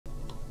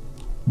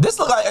This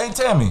look like Aunt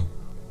Tammy.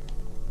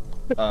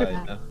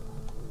 Yeah.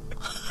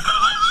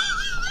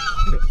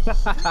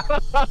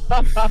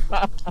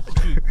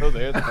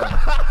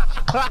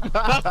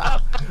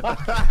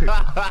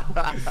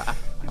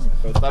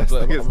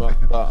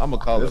 I'm gonna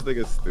call this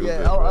nigga stupid.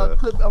 Yeah, I'm gonna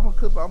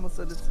clip. I'm gonna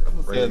send it.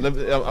 I'm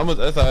gonna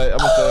that's all right. I'm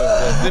gonna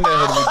send that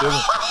to me, dude.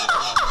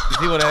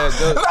 He wanna have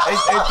jokes. Hey,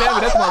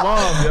 Tammy, that's my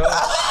mom, yo.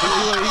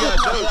 He got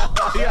jokes.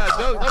 He got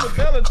jokes. I'm gonna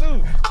tell her too.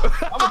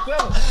 I'm gonna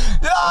tell her.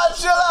 Yo,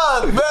 chill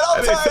out, man. Don't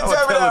tell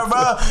Tammy that,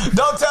 bro.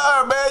 Don't tell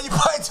her, man. You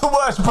play too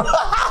much, bro.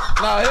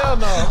 Nah, hell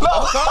no.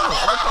 I'm calling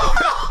her.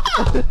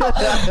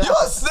 You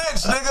a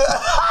snitch, nigga.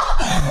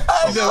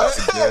 Hey, you a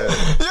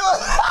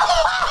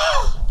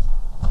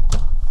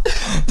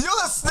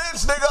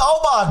snitch, nigga. Oh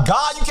my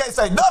God, you can't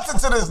say nothing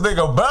to this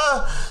nigga,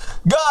 bro.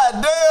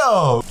 God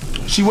damn.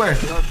 She where?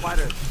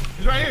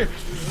 She's right here.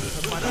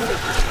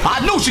 I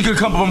knew she could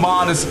come from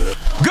behind us.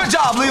 Good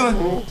job, Leland.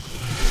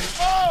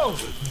 Oh!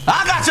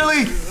 I got you,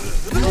 Lee.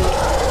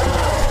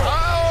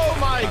 Oh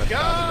my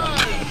God,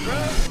 bro.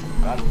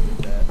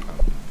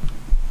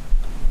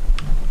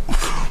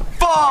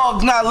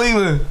 Fuck, not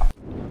Leland.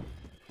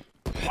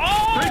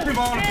 Oh! 3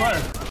 people on the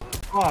player.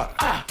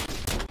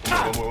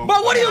 Bro,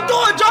 what are you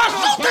doing, Josh?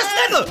 Shoot this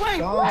nigga!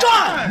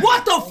 John,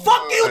 what the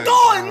fuck are you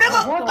doing,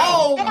 nigga?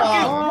 Oh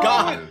my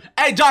God.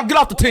 Hey, John, get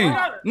off the team.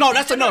 No,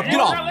 that's enough. Get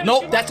off.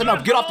 Nope, that's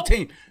enough. Get off the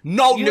team.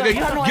 No, nigga,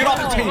 get off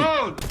the team.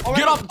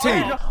 Get off the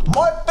team.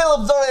 Mark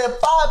Phillips on at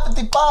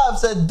 555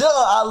 said, duh,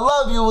 I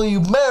love you when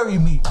you marry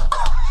me.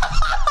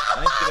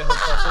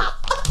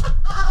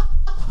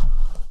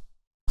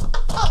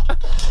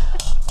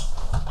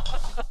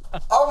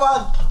 Oh my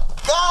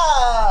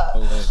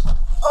God.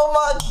 Oh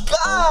my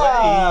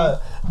God!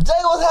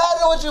 Jay, what's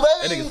happening with you,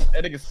 baby?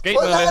 That nigga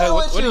skating on that head.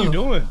 What are you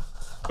doing?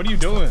 What are you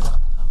doing?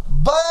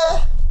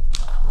 But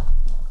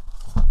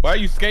why are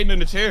you skating in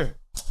the chair?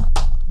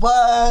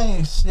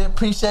 But shit,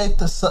 appreciate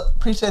the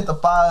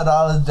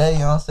 $5 a day. You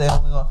know what I'm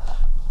saying? We gonna,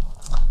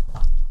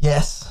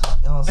 yes,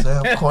 you know what I'm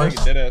saying? Of course.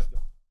 That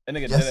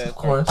nigga yes, dead ass. Of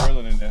course.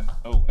 Twirling in there.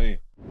 No way.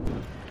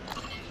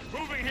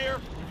 Moving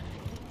here.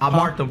 I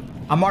marked him.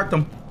 I marked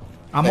him.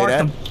 I marked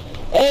him.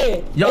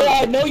 Hey, yo,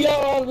 I know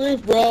y'all on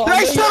roof, bro.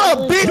 Hey, shut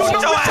up, bitch! Shut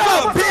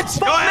up, bitch!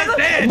 Go ahead,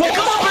 Dan!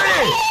 Come up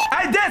here!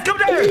 Hey, Dan, come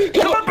there!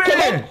 Come up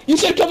here! You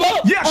said come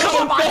up? Yeah,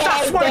 come up!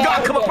 I swear to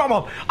God, come up, come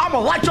up! I'm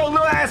gonna light your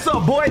little ass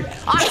up, boy!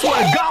 I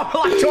swear to God, I'm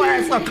gonna light your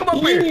ass up! Come up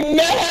here!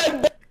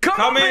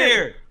 Come in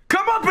here!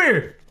 Come up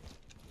here!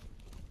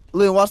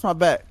 Leland, watch my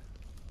back.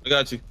 I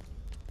got you.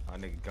 My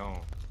nigga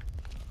gone.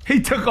 He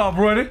took off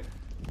running.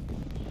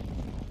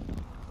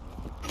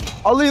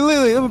 Oh,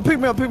 Leland, pick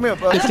me up.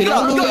 Let's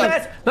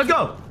go. Let's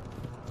go.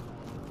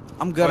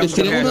 I'm good.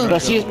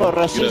 Racismo,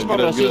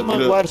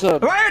 what's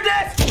up? Right here,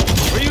 Des.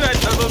 Where you at?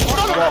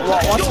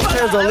 Watch the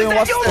stairs, though, Leland.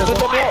 Watch the stairs.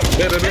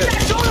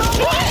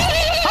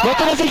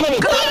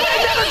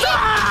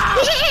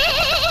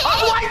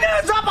 I'm lighting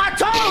this up. I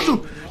told you.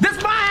 This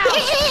is my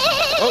house.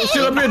 Oh,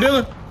 shit, up here,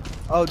 Dylan.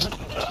 Oh,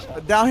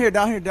 down here,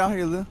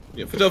 Leland.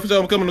 Yeah, for sure,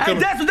 I'm coming. Hey,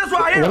 this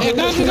right here.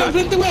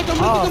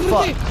 Oh,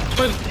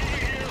 fuck.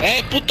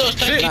 Eh, puto,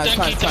 está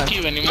aquí,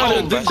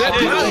 venimos.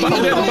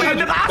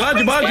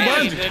 Behind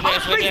you. I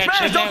speak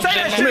Spanish, don't say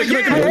that shit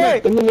again.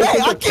 Hey,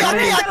 aquí.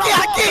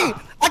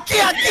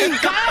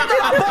 Cállate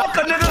la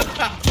boca, nigga.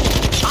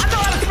 I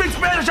know how to speak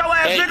Spanish, your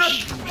ass, nigga.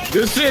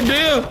 Good shit,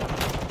 deal.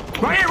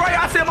 Right here, I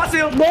see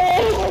him. No.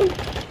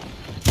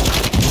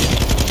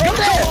 Go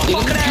there.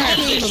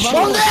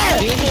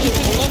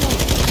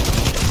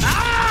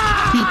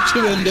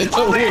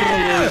 Over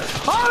here.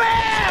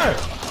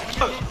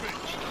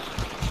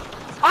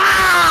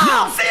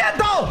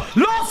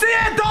 Lo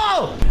siento!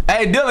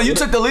 Hey, Dylan, you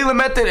took the Leland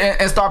method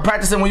and started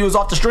practicing when you was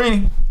off the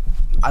stream?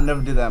 I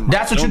never did that.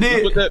 That's what you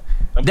did.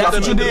 That's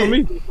what you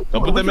did.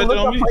 Don't put that method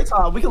on me.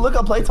 We can look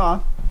up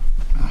playtime.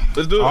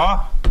 Let's do it.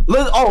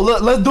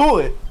 Let's do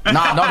it.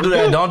 Nah, don't do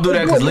that. Don't do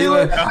that, cause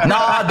Leland.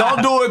 Nah,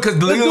 don't do it, cause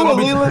Leland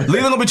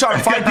gonna be trying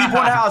to fight people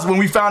in the house when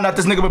we found out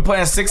this nigga been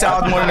playing 6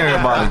 hours more than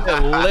everybody.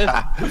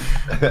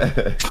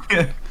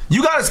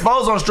 You got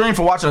exposed on stream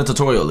for watching a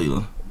tutorial,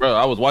 Leland. Bro,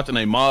 I was watching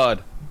a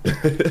mod.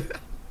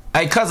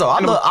 Hey, cuzzo,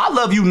 I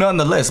love you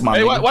nonetheless, my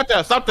nigga. Hey, watch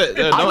that. Stop that.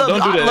 Don't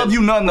do that. I love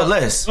you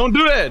nonetheless. Don't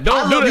do that.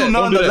 I love you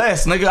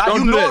nonetheless, nigga.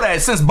 You know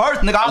that since birth,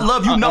 nigga. I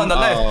love you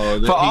nonetheless.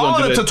 For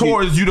all the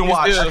tutorials you done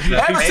watch.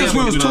 Ever since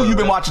we was 2, you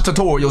been watching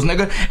tutorials,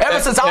 nigga. Ever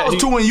since I was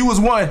 2 and you was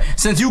 1,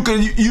 since you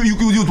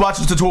was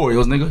watching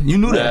tutorials, nigga. You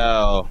knew that.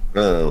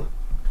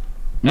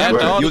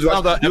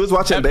 You was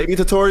watching baby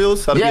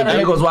tutorials? Yeah, that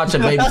nigga was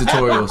watching baby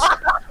tutorials.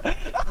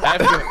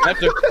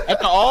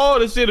 After all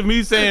the shit of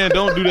me saying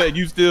don't do that,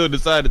 you still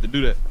decided to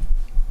do that.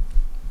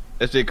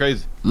 That shit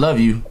crazy. Love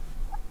you.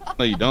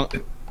 No, you don't.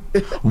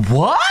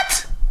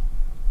 What?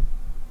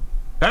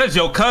 That is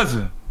your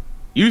cousin.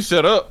 You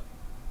shut up.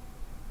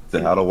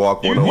 Say how to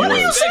walk 101. What are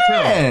you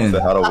saying? Say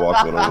how to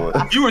walk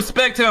 101. You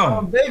respect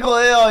him. Big ol'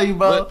 hell, you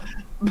bro.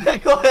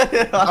 Big ol'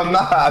 hell. I'm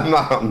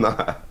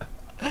not.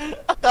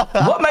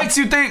 What makes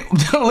you think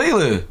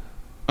Leland?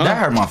 That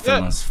hurt my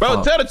feelings. Bro,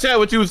 Fuck. tell the chat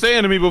what you was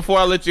saying to me before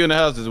I let you in the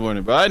house this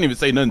morning, bro. I didn't even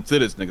say nothing to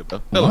this nigga,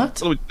 bro. Tell him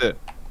what you said.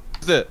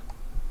 What's that?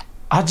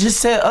 I just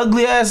said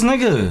ugly ass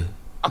nigga.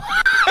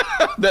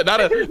 not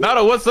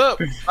a what's up.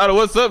 Not a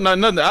what's up, not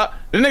nothing.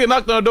 The nigga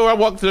knocked on the door. I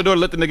walked to the door,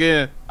 let the nigga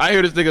in. I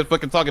hear this nigga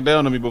fucking talking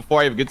down on me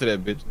before I even get to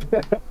that bitch.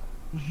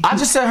 I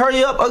just said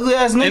hurry up, ugly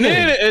ass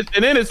nigga.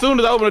 And then as soon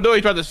as I open the door,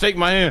 he tried to shake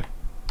my hand.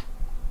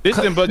 This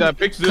thing but got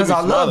pictures of me. Cause I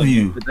love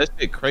you. That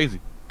shit crazy.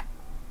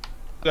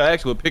 Got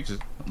actual pictures.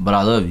 But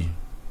I love you.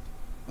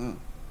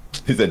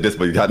 He said this,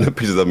 but you got no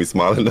pictures of me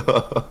smiling.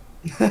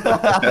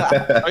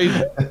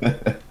 Crazy.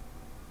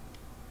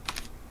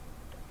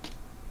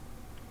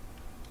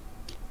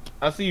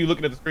 I see you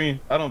looking at the screen.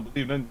 I don't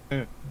believe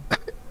nothing.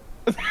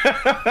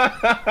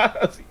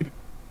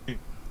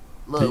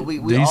 Look, we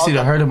do you see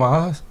the hurt in my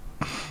eyes?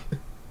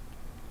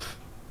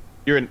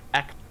 You're an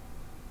actor.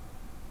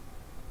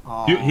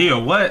 He a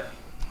what?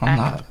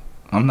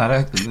 I'm not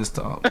acting this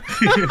time.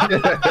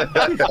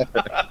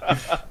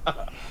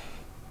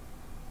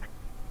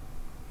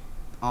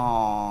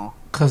 Aww.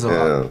 Cause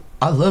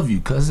I love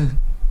you, cousin.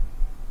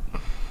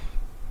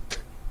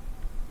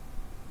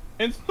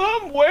 And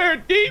somewhere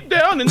deep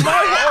down in my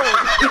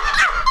heart,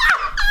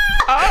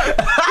 I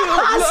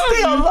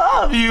still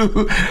love you.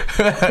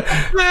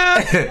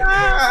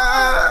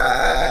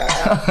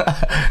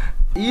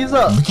 Ease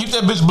up. Keep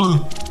that bitch blue.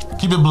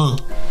 Keep it blue.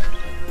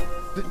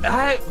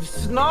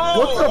 No.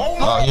 What the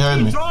Oh, you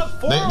heard me.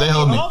 They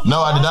heard me.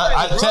 No, I did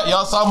not.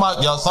 Y'all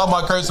saw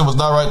my cursor was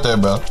not right there,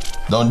 bro.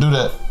 Don't do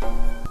that.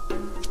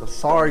 A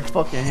sorry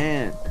fucking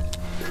hand.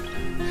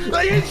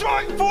 Like, he's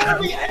drawing for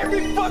me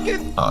every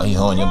fucking. Oh, he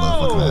holding your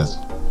motherfucking ass.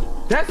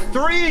 That's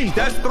three.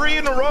 That's three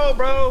in a row,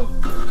 bro.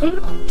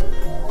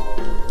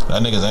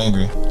 That nigga's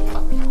angry.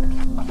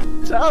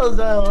 Challenge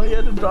that. He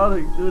had to draw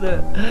to do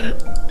that.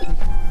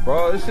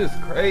 Bro, this is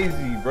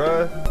crazy,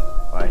 bro.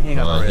 Alright, he ain't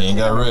got red. He ain't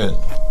got red.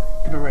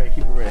 Keep it red.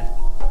 Keep it red.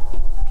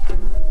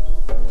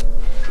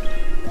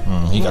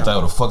 He got that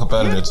with a fuck up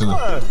out of there too.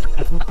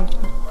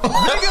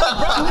 Nigga,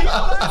 bro, do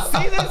y'all not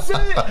see this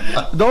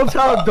shit? Don't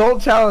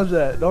challenge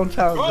that. Don't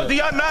challenge Bro, that. do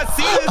y'all not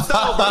see this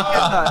though, bro?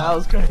 That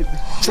was crazy.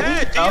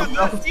 Chad, do y'all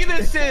not see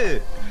this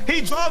shit?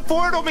 He dropped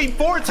forward on me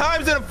 4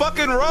 times in a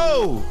fucking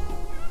row.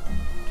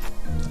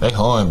 They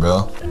hoeing,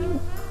 bro.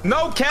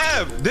 No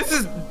cap. This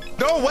is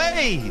no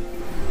way.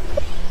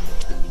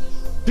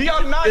 Do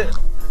y'all not?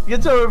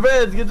 Get your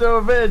revenge. Get your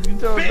revenge.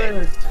 Get your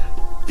revenge.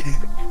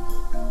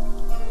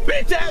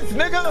 Bitch ass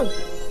nigga.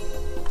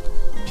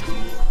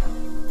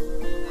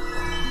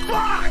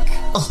 Fuck.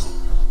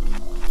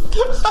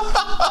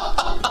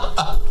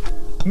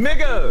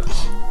 Nigga.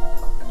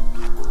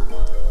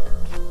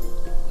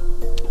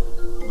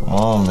 Come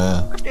on,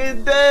 man. I'm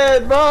fucking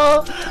dead,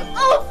 bro.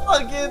 I'm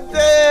fucking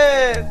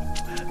dead.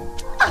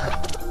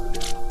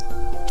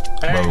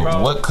 Hey,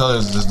 bro. What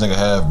colors does this nigga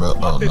have, bro?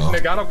 Fuck this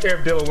nigga. I don't care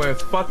if Dylan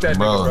wins. Fuck that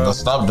nigga, bro.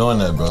 Stop doing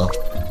that, bro.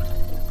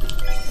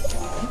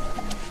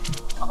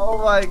 Oh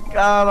my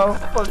god, I'm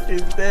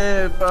fucking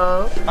dead,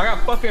 bro. I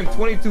got fucking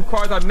 22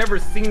 cards. I've never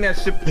seen that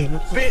shit.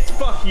 Bitch,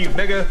 fuck you,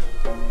 nigga.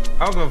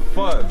 I don't give a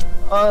fuck.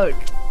 Fuck.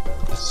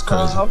 This is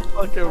crazy. I'm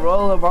fucking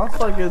rolling. My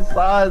fucking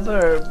sides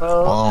hurt,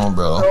 bro. Come on,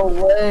 bro. No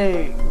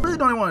way. I really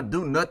don't even want to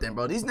do nothing,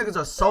 bro. These niggas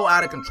are so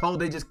out of control.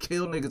 They just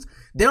kill niggas.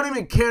 They don't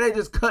even care. They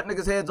just cut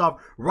niggas' heads off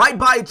right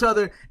by each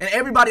other, and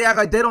everybody act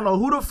like they don't know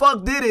who the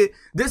fuck did it.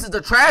 This is the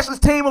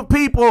trashiest team of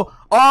people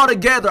all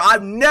together.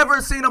 I've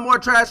never seen a more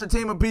trashy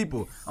team of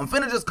people. I'm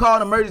finna just call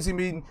an emergency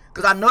meeting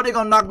because I know they're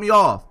gonna knock me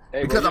off.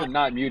 Hey, because I'm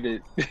not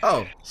muted.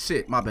 Oh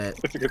shit, my bad.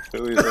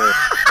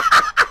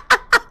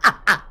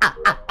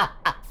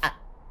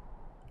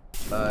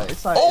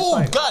 It's like, Oh,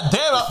 it's like, god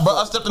damn, bro.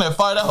 I stepped in that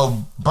fire. That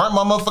hoe burnt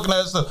my motherfucking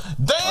ass up.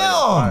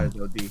 Damn! Fire's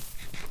OD.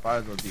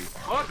 Fire's OD.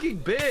 Fucking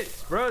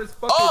bitch, bro. This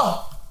fucking.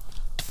 Oh!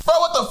 Bro,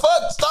 what the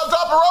fuck? Stop,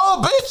 drop, and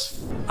roll, bitch!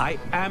 I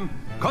am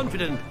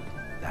confident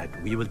that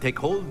we will take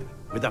hold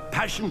with the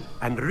passion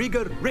and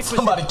rigor requisite.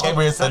 Somebody came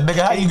here and said,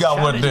 nigga, how you got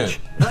one there?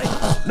 Right.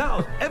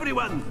 Now,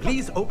 everyone,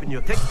 please open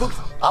your textbooks.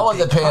 I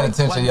wasn't paying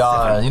attention,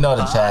 y'all. You know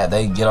the chat.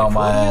 They get on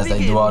my ass. They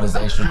do all this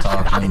extra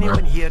talking, bro.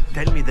 Anyone here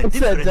tell me the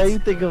difference Jay, you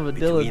think of a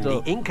between Dylan the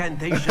joke.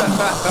 incantation,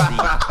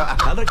 the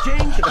color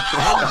change, and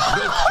Dylan.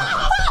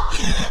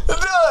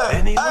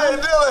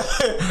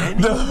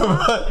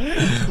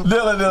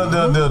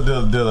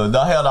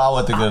 No, hell no, I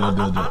wasn't thinking of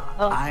Dylan.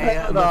 I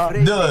am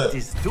afraid Dylan. it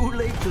is too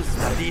late to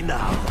study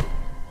now.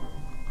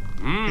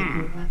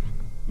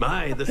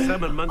 My, the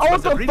summer months Oh,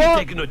 must have what the really fuck?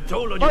 taken a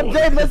toll on My you.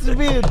 Jay messaged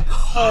me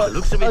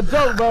Looks of a it,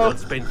 joke, bro. you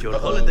spent your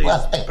holidays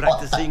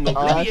practicing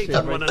obliviate shit,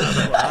 on one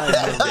another.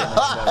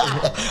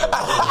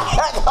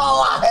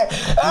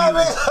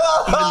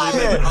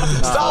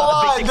 Stop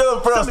lying,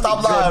 Dylan, bro.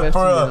 Stop lying,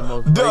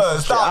 bro. Dylan,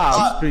 stop.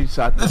 I'll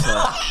screenshot this.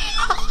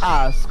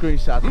 I'll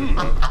screenshot this.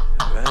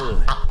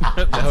 Well,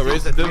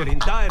 that we're in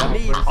dire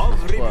need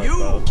of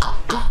review.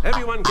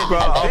 Everyone get in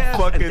chairs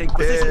and take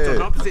positions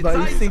on opposite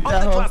sides of the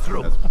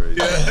classroom.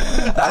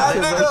 That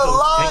nigga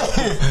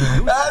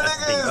lying. That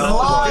nigga is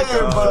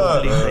lying, bro.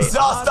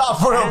 Y'all stop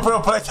for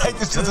real. Take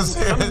this shit to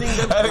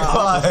serious. That nigga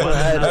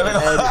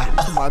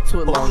lying. My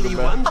twit longer, Only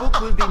bro. one book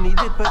will be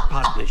needed, but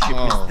partnership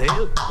is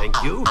there. Thank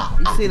you.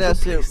 You see that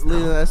shit,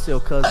 Leland? That's your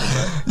cousin,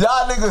 bro.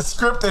 Y'all niggas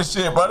scripted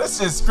shit, bro. This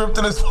shit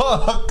scripted as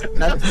fuck.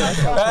 That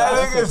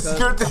nigga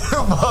scripted as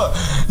fuck.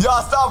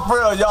 Y'all stop for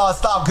real. Y'all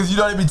stop, because you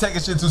don't even be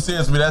taking shit too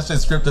seriously. That shit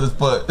scripted as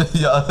fuck.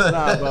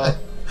 Nah, bro.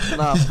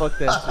 Nah, fuck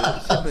that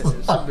shit.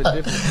 Shit been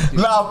different.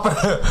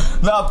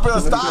 Nah, for real,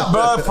 stop,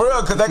 bro. For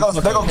real, because they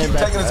gonna keep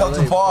taking this up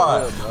too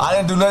far. I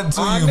didn't do nothing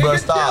to you, bro.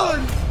 Stop.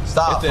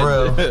 Stop, for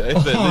real.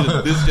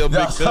 This is your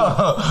big cousin.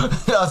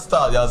 Y'all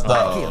stop.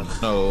 Oh,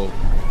 no.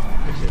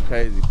 This shit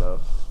crazy, bro.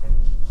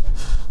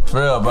 For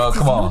real, bro.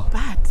 Come on.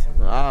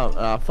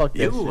 Fuck that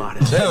You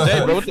shit. are Jay,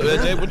 bro,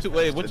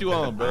 what you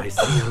on, bro? I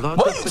see a lot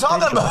What of are you talking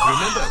potential. about?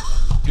 Remember,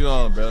 What you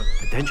on, bro?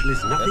 potential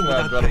is That's nothing why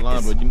I without draw the line,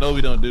 practice. but you know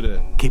we don't do that.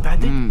 Keep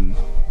at it.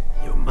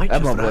 You might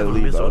That just my boy rattle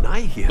Lee, miss bro. on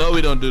eye here. No,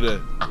 we don't do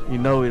that. You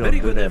know we don't Very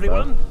do good, that,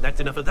 everyone. bro. That's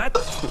enough of that.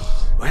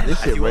 Well, This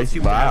as shit you all racist,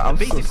 seem bro. to have I'm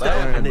the so basics sorry,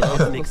 down, and it bro.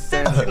 is an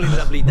exceptionally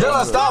lovely day.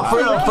 Yo, stop for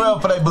real,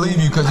 for they believe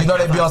you, because you know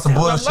they be on some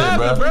bullshit,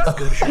 bro.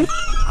 Excursion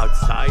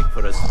outside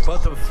for a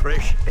spot of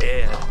fresh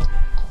air.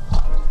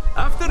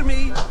 After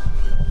me.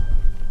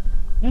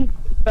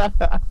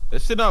 That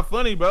shit not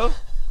funny, bro.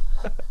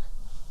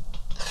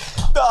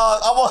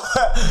 Dog,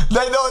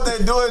 they know what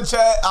they doing,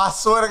 chat. I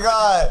swear to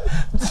God.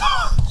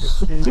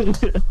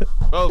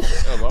 Bro,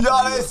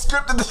 Y'all, they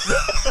scripted this.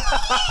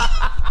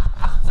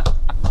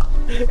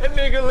 That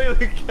nigga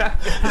literally got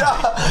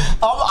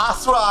I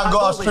swear I'll go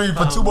off stream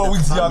for 2 more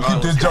weeks and y'all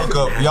keep this joke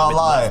up. Y'all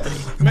lying.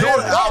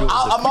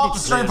 I'm off the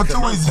stream for 2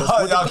 weeks.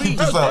 Y'all keep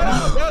this up.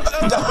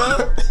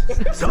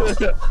 So,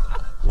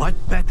 what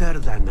better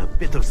than a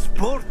bit of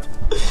sport?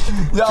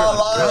 Y'all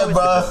lying,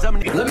 bro.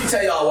 Let me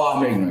tell y'all why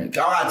I'm ignorant.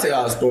 I gotta tell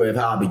y'all the story of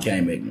how I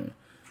became ignorant.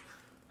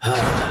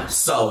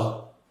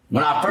 So,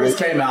 when I first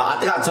came out, I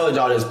think I told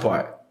y'all this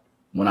part.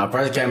 When I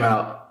first came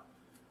out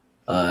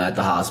at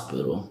the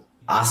hospital,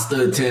 I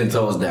stood 10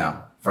 toes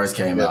down. First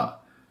came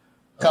out.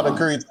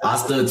 I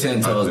stood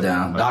 10 toes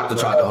down. Doctor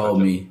tried to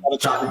hold me.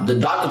 The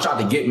doctor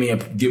tried to get me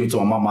and give me to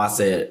my mama. I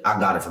said, I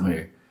got it from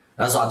here.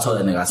 That's what I told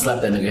that nigga. I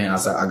slapped that nigga hand. I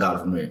said, I got it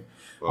from here.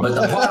 But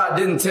the part I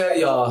didn't tell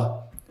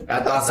y'all,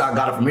 after I said I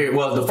got it from here,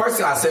 well, the first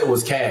thing I said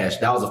was cash.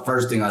 That was the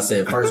first thing I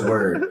said, first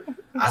word.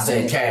 I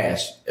said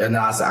cash. And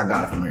then I said, I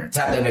got it from here.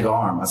 Tap that nigga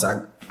arm. I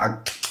said, I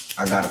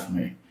got it from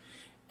here.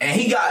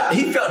 And he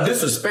felt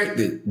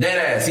disrespected. Dead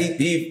ass.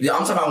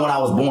 I'm talking about when I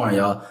was born,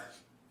 y'all.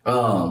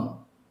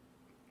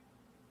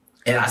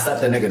 And I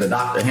slapped that nigga the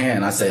doctor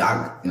hand. I said,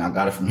 I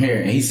got it from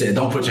here. And he said,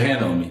 don't put your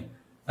hand on me.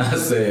 I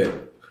said,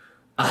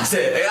 I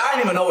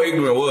didn't even know what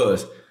ignorant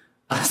was.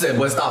 I said,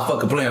 boy, stop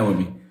fucking playing with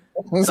me.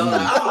 So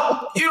like,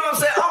 you know what I'm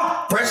saying?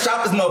 I'm fresh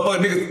out this motherfucker,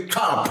 nigga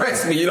trying to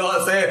press me, you know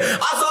what I'm saying?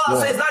 I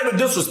said, it's not even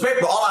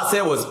disrespectful. All I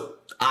said was,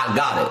 I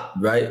got it,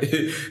 right?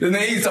 And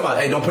then he's talking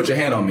about, hey, don't put your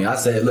hand on me. I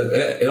said, look,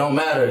 it don't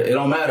matter. It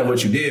don't matter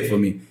what you did for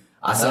me.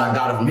 I said, I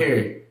got it from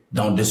here.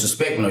 Don't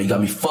disrespect me. No, you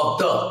got me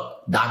fucked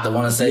up.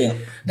 Doctor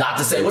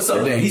said, what's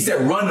up then? He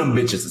said, run them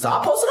bitches. So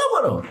I posted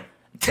up with him.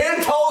 10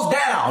 toes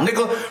down,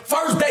 nigga.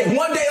 First day,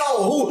 1 day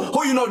old.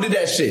 Who you know did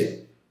that shit?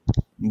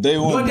 Day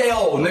 1 day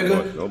old,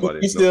 nigga. Nobody.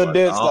 He's still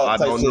dead. I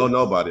don't know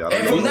nobody.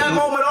 And from that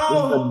moment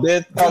on,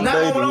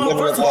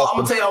 first of all, I'm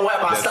gonna tell y'all what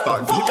happened. I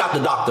slapped the fuck out the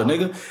doctor,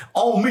 nigga.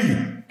 On me.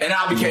 And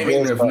I became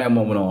ignorant from that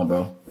moment on,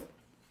 bro.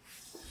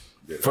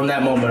 From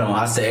that moment on,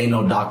 I said, ain't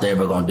no doctor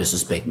ever gonna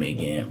disrespect me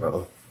again,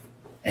 bro.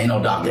 Ain't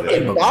no doctor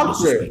ever gonna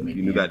disrespect me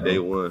again. You knew that day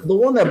one. The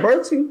one that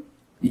birthed you?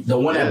 The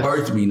one that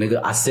birthed me,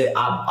 nigga. I said,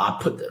 I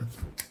put the...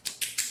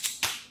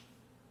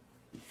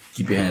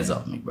 Keep your hands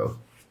off me, bro.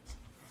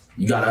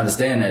 You gotta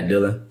understand that,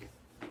 Dylan.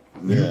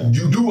 Yeah.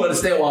 You do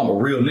understand why I'm a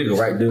real nigga,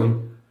 right,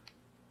 Dylan?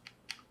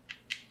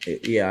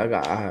 Yeah, I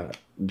got a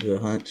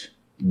good hunch.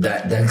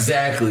 That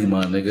exactly,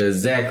 my nigga,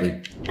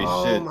 exactly.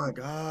 Oh my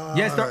god.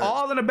 Yes, they're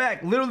all in the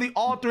back. Literally,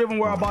 all 3 of them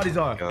where our bodies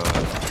are.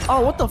 Oh,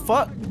 what the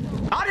fuck?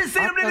 I didn't see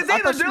them niggas I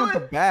either, thought you went the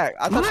Dylan. back.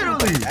 I thought you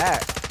went the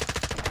back.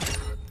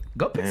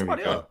 Go pick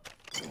somebody up.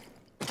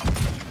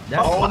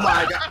 Oh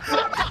my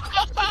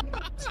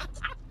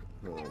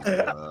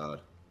god.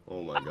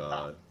 Oh my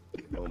god.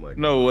 Oh my god.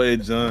 No way,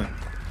 John.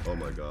 Oh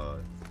my god.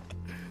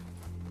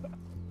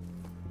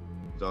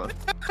 John,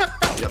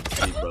 you have to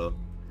speak, bro.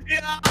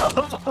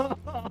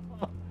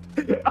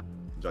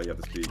 John, you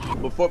have to speak.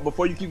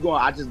 Before you keep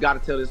going, I just gotta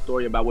tell this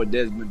story about what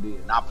Desmond did,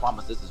 and I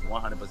promise this is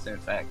 100%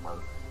 fact, bro.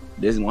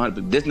 This is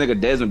 100%. This nigga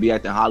Desmond be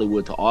acting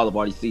Hollywood to all of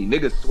RDC.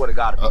 Niggas swear to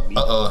God it be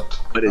me,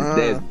 but it's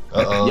Desmond.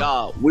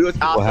 Y'all, we was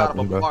outside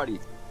of a party.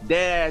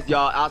 Dead ass,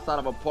 y'all, outside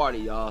of a party,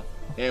 y'all,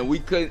 and we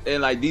couldn't.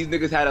 And like these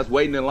niggas had us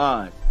waiting in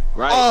line,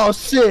 right? Oh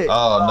shit!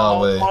 Oh no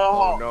way!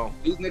 Oh no!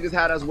 These niggas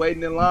had us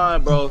waiting in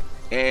line, bro.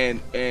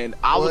 And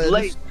I was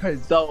late,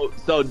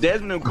 so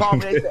Desmond called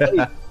me and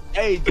said,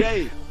 "Hey,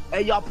 Jay,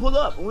 hey, y'all pull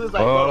up. And we was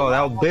like, oh,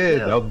 that was big.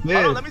 That was big.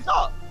 Hold on, let me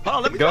talk.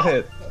 Go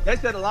ahead. They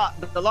said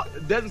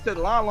Desmond said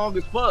the line long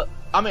as fuck.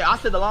 I mean, I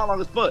said the line long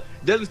as fuck.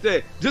 Desmond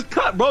said, just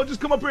cut, bro. Just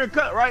come up here and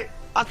cut, right?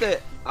 I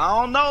said,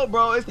 I don't know,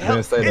 bro. It's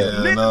niggas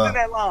in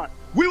that line.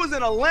 We was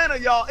in Atlanta,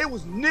 y'all. It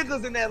was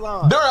niggas in that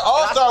line. During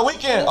All-Star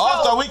Weekend.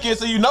 All-Star Weekend,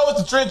 so you know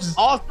it's the trenches.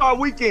 All-Star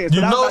Weekend. So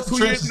you know it's like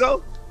the 2 years trenches.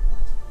 ago.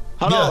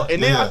 Hold on.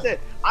 And then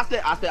I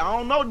said, I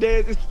don't know,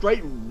 Dad. It's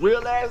straight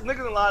real ass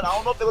niggas in line. I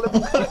don't know if they will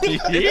let me.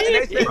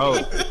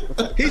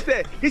 He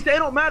said, it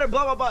don't matter,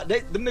 blah, blah, blah.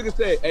 Them niggas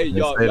said, hey,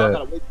 y'all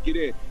gotta wait to get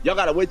in. Y'all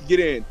gotta wait to get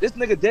in. This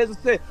nigga Desmond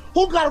said,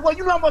 who gotta wait?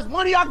 You know how much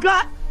money I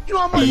got? You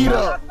know how much money I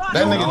got?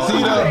 That nigga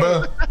teed up,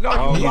 bro.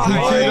 No, you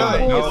teed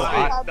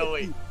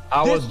up.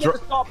 I was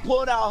drunk. Start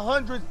pulling out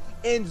hundreds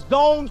in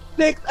Zone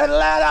 6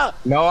 Atlanta.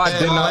 No, I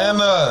didn't.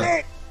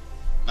 Atlanta.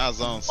 Not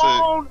Zone 6.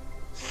 Zone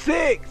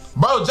 6.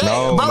 Bro, Jay,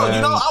 no, bro, man.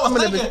 you know, I was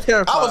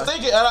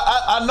thinking, and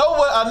I know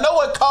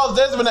what caused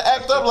Desmond to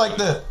act up like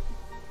that.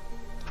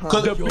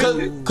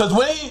 Cause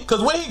when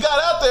he got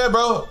out there,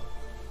 bro,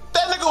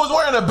 that nigga was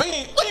wearing a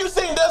beanie. When you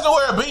seen Desmond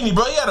wear a beanie,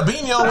 bro? He had a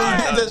beanie on when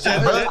he did that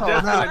shit, bro.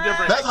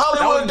 That's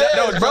Hollywood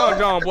days, bro. That was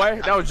John,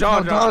 boy. That was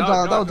John. That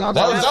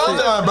was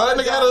John, bro. That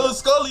nigga had a little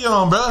scully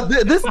on, bro.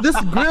 This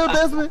grill,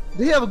 Desmond?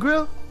 Did he have a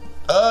grill?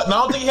 No, I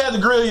don't think he had the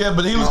grill yet,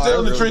 but he was still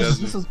in the trenches.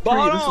 This is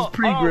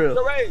pre-grill.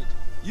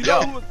 You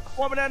know who was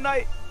performing that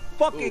night?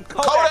 Fucking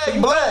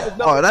Kodak Black.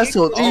 Oh, that's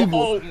so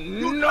evil.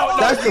 No,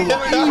 that's so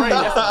evil.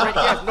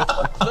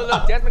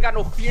 Look, Desmond got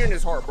no fear in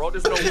his heart, bro.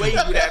 There's no way you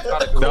would have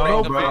got a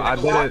No, bro, I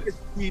did it.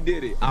 He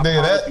did it.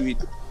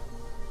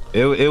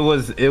 It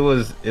was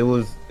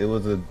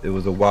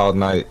a wild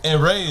night. And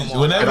Rage,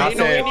 whenever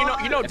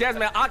you know,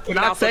 Desmond, I came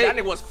out, so that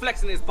nigga was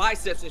flexing his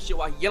biceps and shit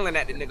while yelling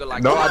at the nigga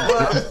like, no, I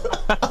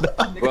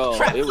bro,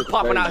 it was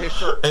popping out his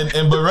shirt.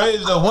 And but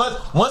Rage,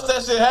 once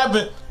that shit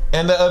happened.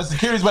 And the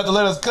security's about to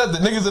let us cut. The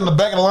niggas in the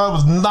back of the line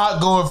was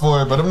not going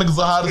for it, but them niggas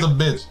were hot as a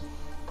bitch.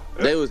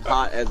 They was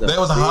hot as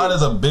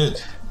a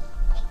bitch.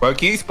 Bro,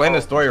 can you explain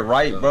the story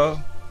right, bro?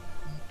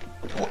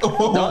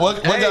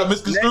 What got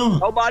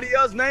misconstrued? Nobody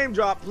else name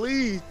drop,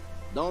 please.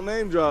 Don't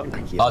name drop.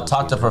 I'll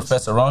talk to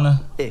Professor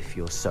Rona. If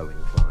you're so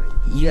inclined.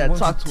 You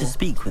wanted to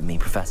speak with me,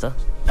 Professor.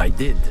 I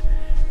did.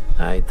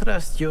 I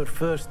trust your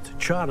first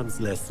charms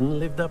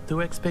lesson lived up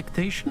to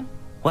expectation.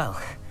 Well,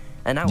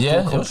 an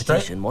outdoor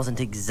competition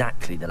wasn't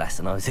exactly the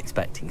lesson I was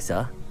expecting,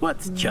 sir.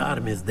 What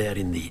charm is there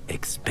in the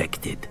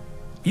expected?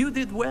 You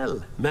did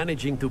well,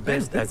 managing to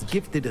best as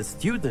gifted a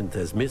student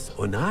as Miss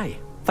Onai.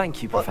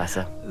 Thank you,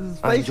 Professor.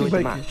 I enjoyed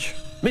the match.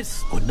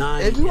 Miss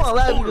Onai if you want to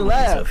laugh, you can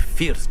laugh. Is a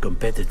fierce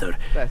competitor,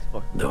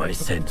 though I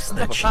sense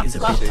that she is a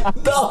bit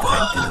distracted over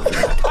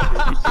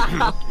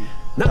that.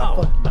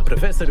 Now,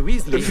 Professor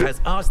Weasley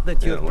has asked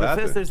that your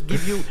professors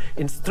give you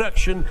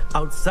instruction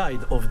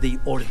outside of the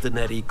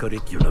ordinary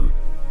curriculum.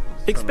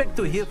 Expect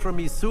to hear from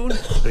me soon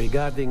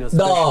regarding a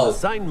special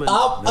assignment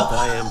that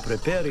I am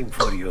preparing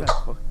for you.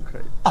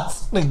 I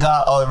swear to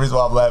God, all the reason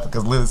why I'm laughing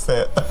because Leland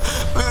said,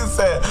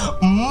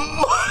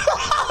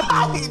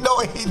 he know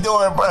what he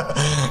doing, bro.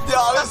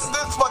 Y'all, this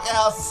fucking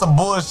house is some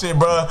bullshit,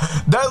 bro.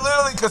 They're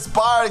literally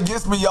conspiring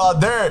against me, y'all.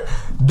 They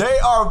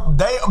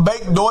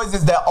make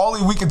noises that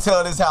only we can tell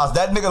in this house.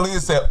 That nigga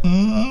Leland said,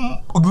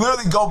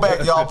 literally go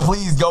back, y'all.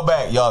 Please go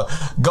back, y'all.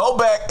 Go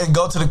back and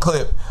go to the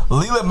clip.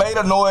 Leland made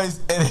a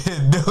noise and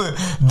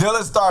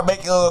Dylan started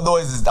making little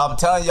noises. I'm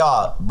telling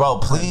y'all, bro,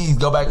 please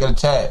go back in the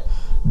chat.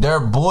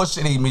 They're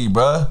bullshitting me,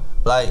 bro.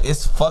 Like,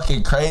 it's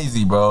fucking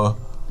crazy, bro.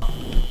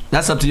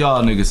 That's up to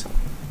y'all, niggas.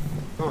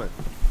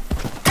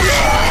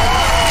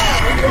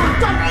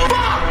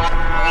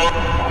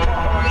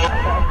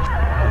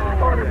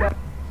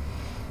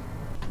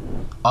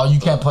 Oh, you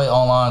can't play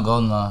online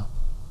GoldenEye.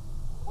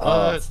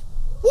 What?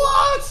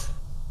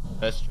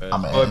 That's trash. I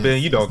mean, oh,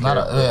 Ben, you don't care.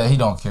 Yeah, he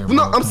don't care. Bro.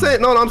 No, I'm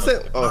saying.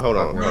 Oh, hold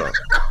on.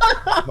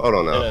 Hold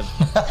on now.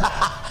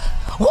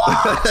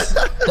 What?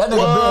 That nigga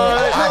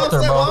been actor,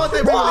 bro. Why would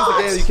they bring this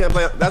again? You can't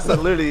play. That's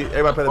literally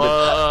everybody play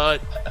the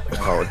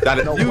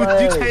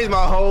you changed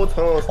my whole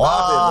tone.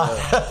 Stop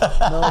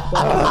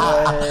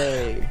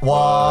it, bro.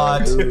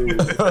 What?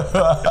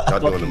 Y'all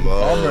doing the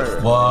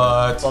most.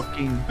 What?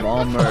 Fucking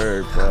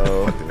bummer,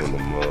 bro. Y'all doing the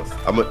most.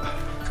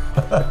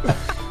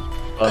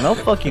 Oh, no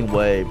fucking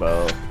way,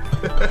 bro.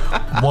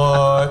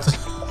 What?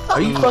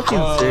 Are you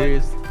fucking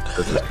serious?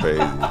 This is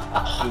crazy.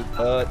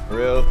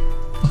 Real.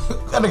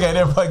 That nigga ain't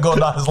never played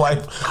GoldenEye his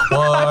life.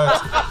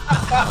 What?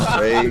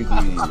 Crazy.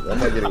 I'm not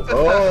getting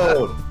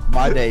old.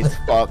 My day's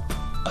fucked.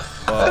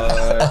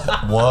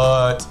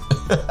 What?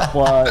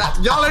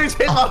 Y'all ain't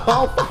changed my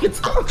whole fucking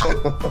tone.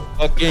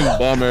 Fucking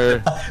bummer.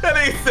 That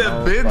ain't said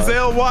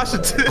Denzel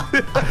Washington.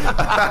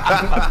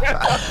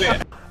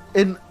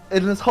 In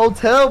this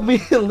hotel,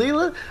 me and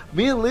Leland,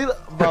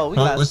 bro, we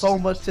got so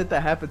much shit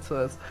that happened to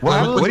us. What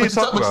are you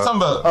talking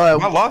about?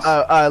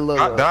 I lost.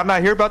 Look. Did I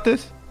not hear about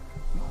this?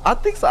 I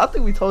think so. I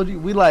think we told you.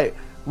 We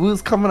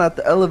was coming out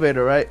the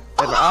elevator, right?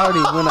 And I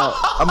already went out.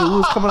 I mean, we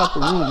was coming out the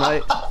room,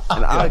 right?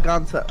 And I had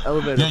gone to the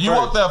elevator. Yeah, you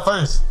walked out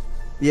first.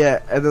 Yeah,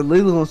 and then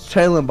Leland was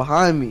trailing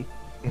behind me.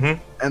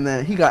 and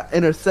then he got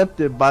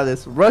intercepted by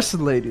this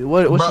Russian lady.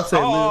 What she said?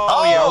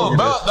 Oh,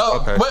 bro. No.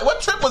 Okay. Wait, what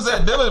trip was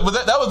that, Dylan?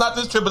 That was not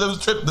this trip, but it was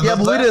a trip. Yeah,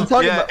 but we didn't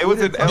talk about. It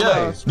was in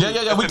LA.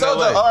 Yeah. We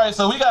told them. All right,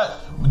 so we got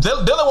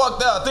Dylan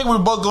walked out. I think we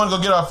were both going to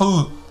go get our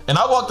food, and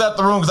I walked out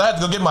the room because I had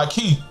to go get my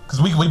key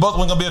because we both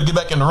weren't gonna be able to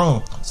get back in the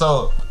room.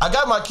 So I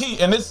got my key,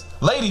 and this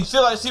lady, she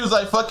was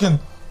like 50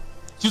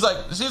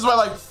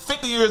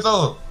 years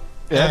old.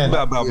 Yeah, and,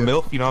 about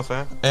milk, you know what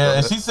I'm saying?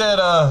 And she said,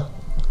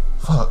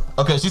 fuck.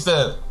 Okay, she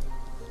said,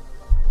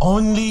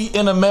 only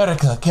in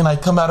America can I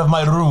come out of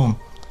my room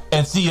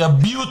and see a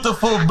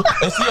beautiful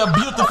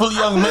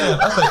young man.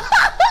 I said,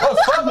 what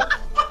fuck?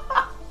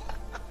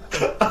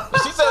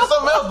 She said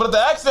something else, but the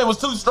accent was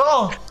too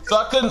strong, so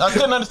I couldn't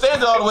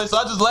understand it all the way. So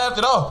I just laughed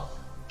it off.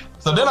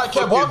 So then I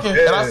kept walking,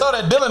 and I saw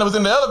that Dylan was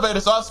in the elevator,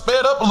 so I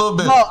sped up a little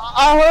bit. No,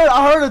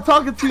 I heard her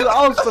talking to you.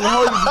 I was gonna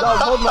hold you, but I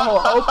was holding the whole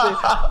open.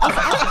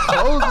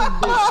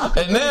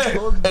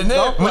 And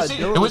then when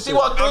she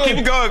walked in,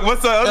 keep going.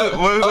 What's the other?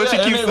 What she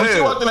keep saying? When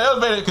she walked in the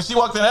elevator, because she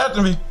walked in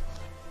after me,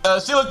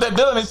 she looked at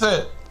Dylan and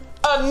said,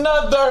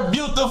 "Another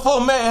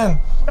beautiful man."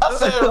 I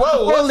said,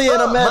 "Whoa, only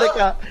in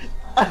America."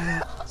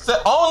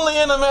 Said only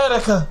in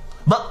America,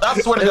 bro. I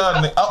swear to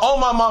God, I own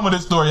my mama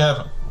this story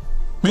happened.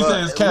 We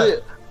said it's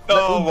cat.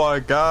 Oh my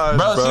God,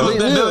 bro! She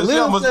looked at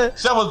Dylan.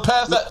 She almost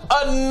passed that.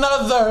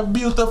 Another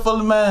beautiful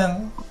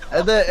man.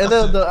 And then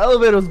the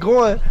elevator was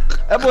going.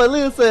 That boy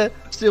Leland said,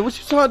 "Shit, what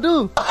you trying to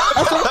do?"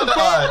 I said,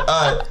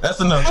 all right, that's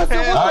enough. All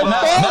right,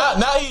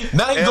 now he's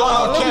going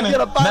off cannon.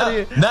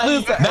 Now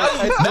he's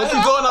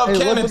going off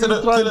cannon to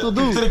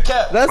the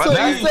cap. That's what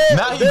he said.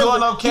 Now he's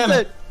going off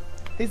cannon.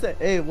 He said,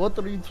 "Hey, what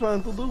are you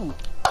trying to do?"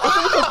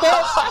 What the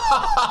fuck?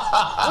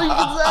 Where you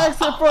get this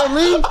accent from,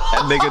 Lee?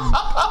 That nigga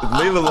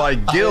Leland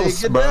like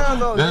gills, bro.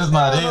 That's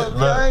not it,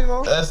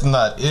 bro. That's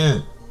not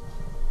it.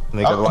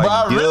 Nigga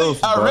like gills,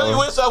 bro. I really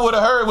wish I would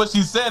have heard what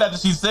she said after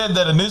she said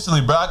that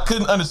initially, bro. I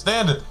couldn't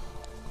understand it.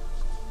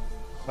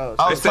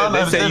 They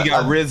said you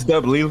got rizzed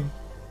up, Leland.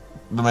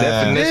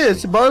 Man. Yeah,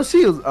 bro,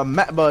 she was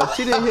but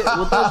she didn't hit.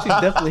 Without she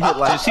definitely hit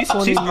like. She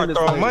started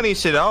throwing money.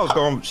 Shit, I was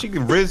going. She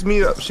can rizz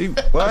me up. She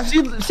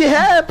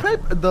had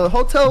paper. The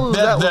hotel was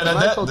that hotel. Yeah,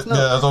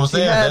 that's what I'm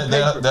saying.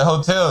 That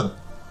hotel.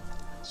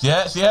 She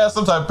had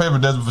some type of paper,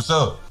 Desmond, for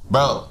sure,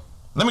 bro.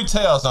 Let me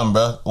tell y'all something,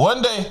 bro.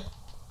 One day,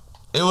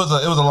 it was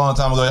a long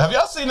time ago. Have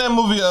y'all seen that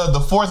movie,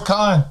 The Fourth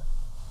Kind?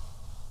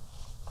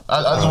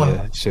 I just want to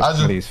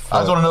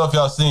know if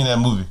y'all seen that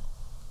movie.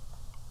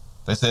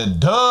 They said,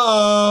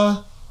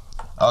 duh.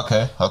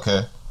 Okay.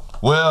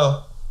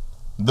 Well,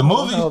 the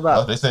movie.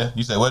 They said.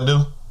 You said what,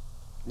 dude?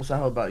 What's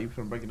that about? You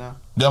can break it down.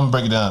 Yeah, I'm gonna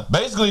break it down.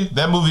 Basically,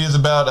 that movie is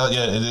about.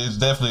 Yeah, it is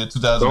definitely a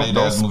 2008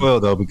 don't spoil movie.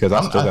 Though, because I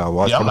still gotta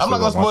watch. Yeah, I'm not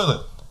gonna spoil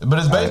it, but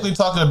it's basically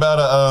talking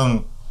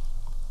about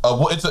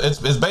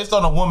it's based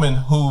on a woman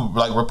who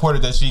like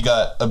reported that she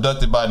got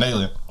abducted by an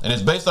alien, and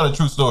it's based on a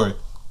true story.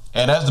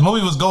 And as the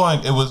movie was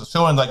going, it was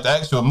showing like the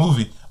actual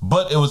movie,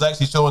 but it was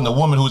actually showing the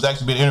woman who was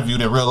actually being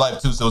interviewed in real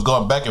life too. So it was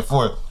going back and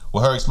forth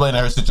with her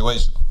explaining her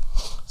situation.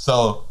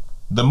 So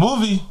the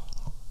movie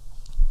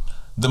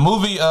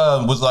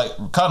was like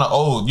kind of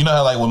old. You know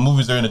how like when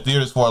movies are in the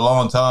theaters for a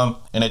long time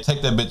and they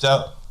take that bitch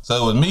out. So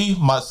it was me,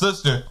 my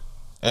sister,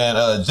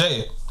 and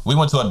Jay. We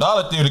went to a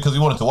dollar theater because we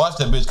wanted to watch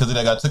that bitch because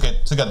it got took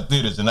out the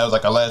theaters, and that was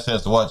like our last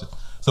chance to watch it.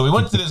 So we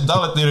went to this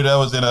dollar theater that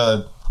was in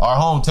our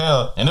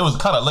hometown, and it was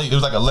kind of late. It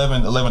was like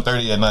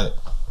 11:30 at night.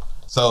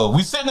 So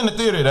we sitting in the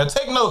theater. Now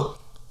take note,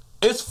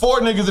 it's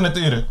 4 niggas in the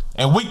theater,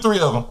 and we 3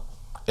 of them,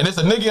 and it's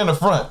a nigga in the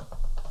front.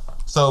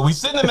 So we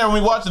sitting in there and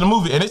we watching the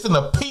movie, and it's in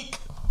the peak.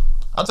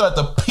 I'm talking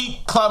about the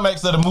peak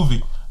climax of the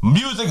movie,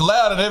 music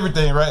loud and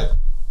everything, right?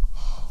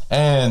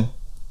 And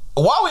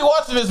while we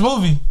watching this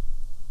movie,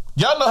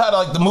 y'all know how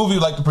like the movie,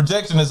 like the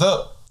projection is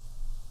up.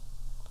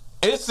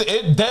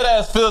 It dead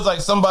ass feels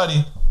like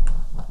somebody,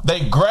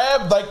 they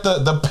grabbed like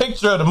the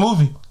picture of the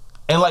movie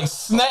and like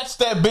snatched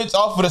that bitch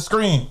off of the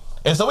screen.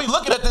 And so we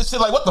looking at this shit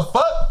like, what the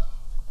fuck?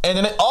 And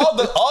then all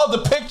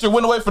the picture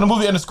went away from the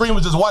movie and the screen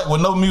was just white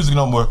with no music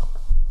no more.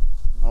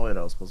 No way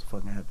that was supposed to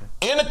fucking happen.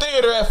 In the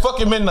theater at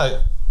fucking midnight.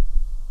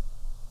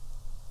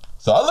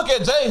 So I look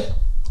at Jay,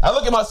 I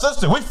look at my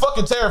sister, we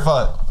fucking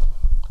terrified.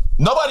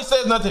 Nobody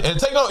says nothing. And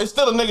take note, it's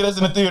still a nigga that's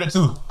in the theater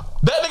too.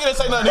 That nigga didn't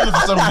say nothing either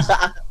for some reason.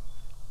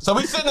 So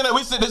we sitting in there,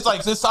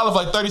 it's solid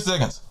for like 30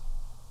 seconds.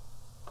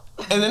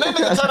 And then that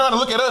nigga turn around and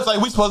look at us like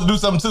we supposed to do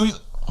something too.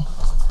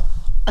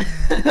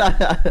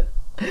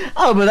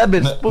 Oh, but that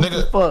bitch spooked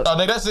as fuck. Oh,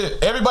 nigga, that's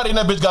it. Everybody in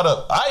that bitch got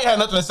up. I ain't had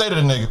nothing to say to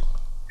the nigga.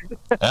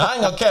 And I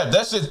ain't gonna cap.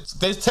 That shit,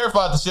 they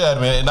terrified the shit out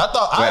of me. And I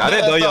thought I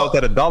didn't know y'all was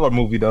at a dollar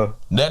movie though.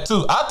 That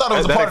too. I thought it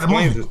was a part of the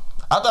movie.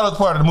 I thought it was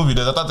part of the movie.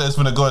 I thought that was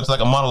gonna go into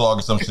like a monologue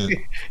or some shit.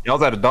 Y'all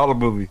was at a dollar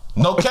movie.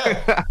 No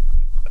cap.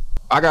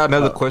 I got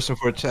another question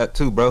for a chat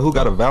too, bro. Who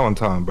got a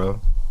Valentine, bro?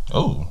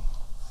 Oh.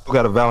 Who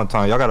got a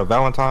Valentine? Y'all got a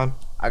Valentine?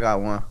 I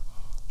got one.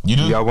 You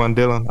do? You got one,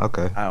 Dylan?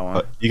 Okay. I got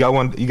one. You got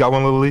one? You got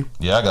one, Lil Lee?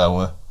 Yeah, I got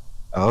one.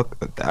 Oh,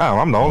 damn,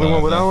 I'm the only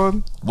one without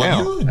one.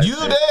 Well, you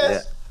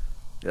there?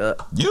 Yeah.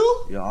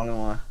 You? You're the only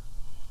one.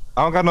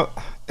 I don't got no.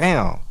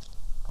 Damn.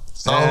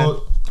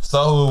 So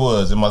saw who it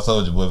was in my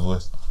Soulja Boy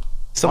voice.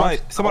 Somebody.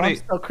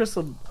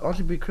 Crystal, why don't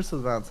you be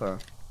Crystal's Valentine?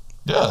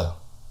 Yeah.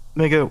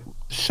 Nigga,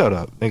 shut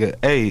up, nigga.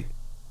 Hey, you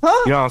know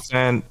what I'm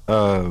saying?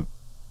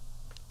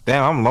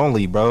 Damn, I'm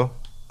lonely, bro.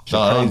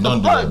 No,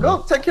 don't do that, bro.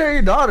 Go take care of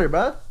your daughter,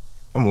 bro.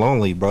 I'm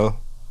lonely, bro.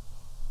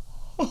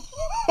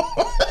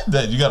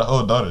 Dad, you got a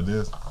whole daughter,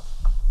 dude.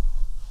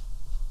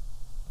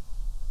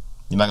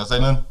 You not gonna say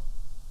nothing?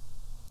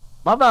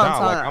 My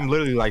Valentine. Nah, like, I'm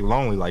literally like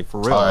lonely, like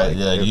for real. All right,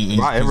 like, yeah.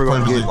 Am I ever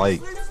gonna get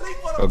like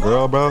a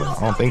girl, bro? I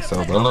don't think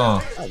so, bro. Hold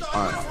on.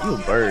 You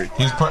a bird.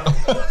 He's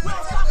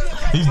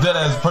he's dead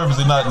ass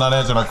purposely not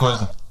answering our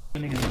question.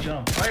 Niggas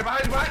jump. Hey,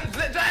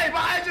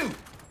 behind you.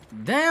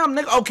 Damn,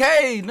 nigga.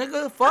 Okay,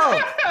 nigga.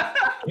 Fuck.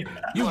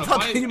 You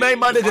made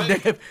my nigga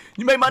deaf.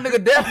 You made my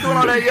nigga deaf doing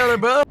all that yelling,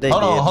 bro.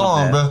 Hold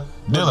on, bro.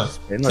 Dylan,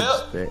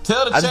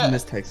 tell the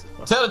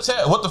chat. Tell the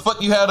chat what the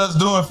fuck you had us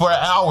doing for an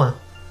hour.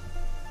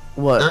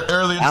 What?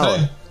 Earlier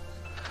today.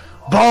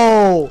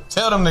 Bro.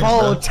 Tell them niggas,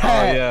 bro.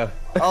 Chat. Oh yeah.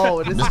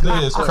 Oh, this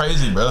nigga is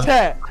crazy, bro.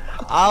 Chat.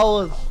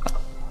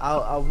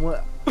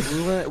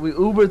 We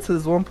Ubered to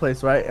this one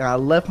place, right? And I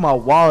left my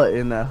wallet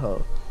in that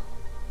hoe.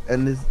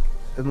 And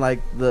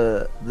like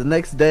the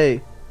next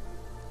day,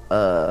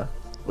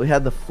 we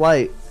had the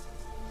flight,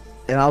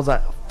 and I was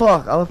like,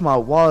 fuck, I left my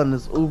wallet in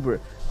this Uber.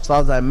 So I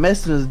was like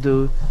messaging this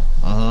dude,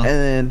 and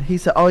then he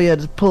said, oh yeah,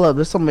 just pull up,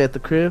 there's somebody at the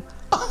crib.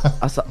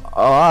 I said,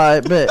 oh,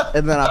 alright, bet.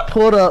 And then I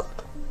pulled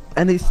up,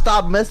 and he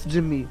stopped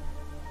messaging me,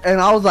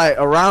 and I was like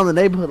around the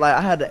neighborhood, like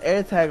I had the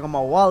air tag on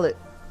my wallet,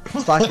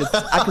 so I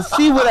could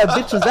see where that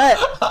bitch was at.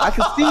 I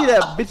could see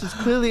that bitch was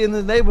clearly in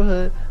the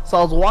neighborhood. So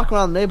I was walking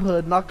around the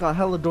neighborhood, knocking on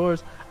hella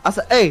doors. I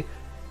said, hey,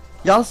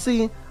 y'all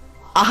see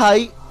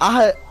I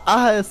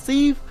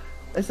Steve?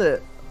 They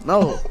said,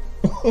 no,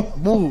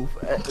 move.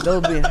 They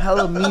were being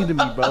hella mean to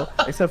me, bro.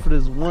 Except for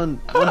this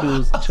one dude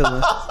was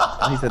chilling.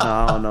 And he said, no,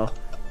 I don't know.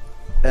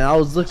 And I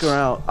was looking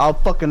around. I'll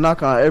fucking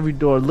knock on every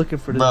door looking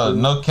for this bro,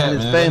 dude. no cap,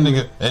 man.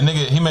 That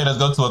nigga, he made us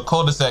go to a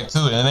cul-de-sac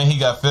too, and then he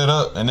got fed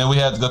up, and then we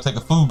had to go take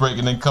a food break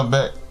and then come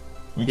back.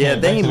 Yeah,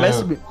 then he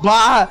messaged me.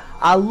 But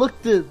I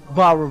looked at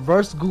by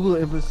reverse Google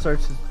image search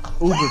his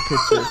Uber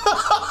picture.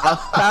 I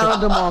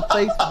found him on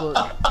Facebook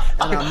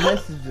and I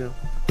messaged him.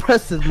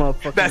 Press his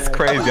motherfucker. That's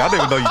crazy. I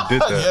didn't even know you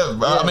did that. Yeah,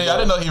 bro. I mean, I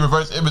didn't know he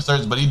reversed image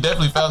search, but he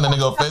definitely found that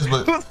nigga on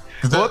Facebook.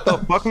 What the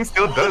fuck? Who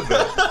still does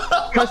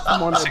that? Press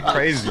him on that shit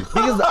crazy.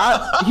 Because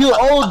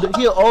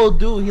he an old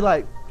dude. He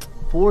like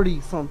 40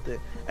 something.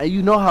 And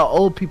you know how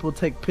old people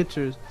take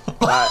pictures.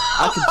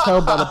 I could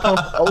tell by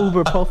the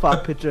Uber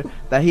profile picture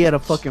that he had a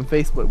fucking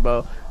Facebook,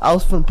 bro. I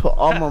was finna put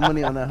all my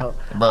money on that hoe.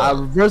 I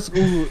reversed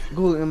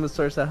Google image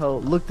search that hoe,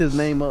 looked his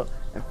name up,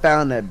 and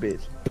found that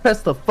bitch.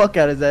 Pressed the fuck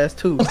out his ass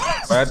too.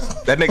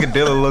 That nigga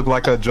Dylan looked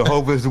like a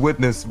Jehovah's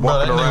Witness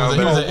walking around.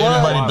 He was at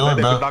everybody door,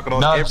 bro.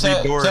 Nah,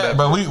 chat,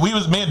 bro.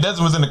 Me and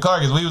Desmond was in the car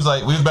because we was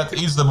about to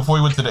eat stuff before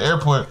we went to the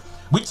airport.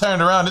 We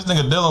turned around. This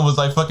nigga Dylan was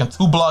like fucking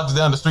 2 blocks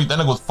down the street. That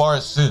nigga was far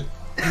as shit.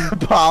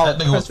 That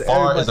nigga was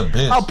far as a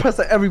bitch. I'll press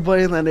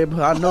everybody in that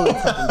neighborhood. I know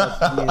it's something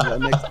that's me in the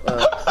next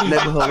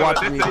neighborhood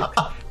watching me.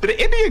 Did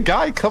the Indian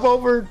guy come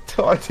over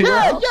to our team?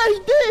 Yeah, he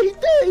did.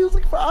 He was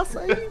like for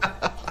outside.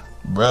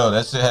 Bro,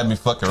 that shit had me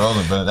fucking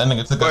rolling, bro. That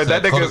nigga took us to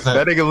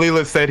that nigga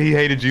Leland said he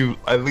hated you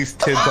at least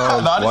 10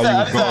 times while you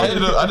was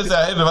gone. I just said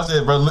I hated him. I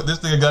said, bro, look, this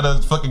nigga got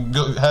us fucking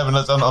having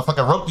us on a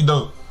fucking ropey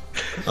dope.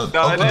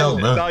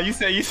 No, you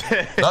said. I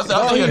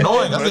said he's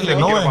annoying. I said he's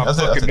annoying. I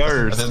said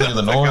he's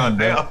annoying,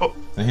 bro.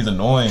 He's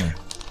annoying.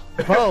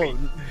 Bro,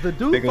 the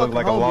dude fucking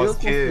like homie, it was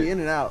supposed to be in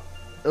and out.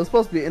 It was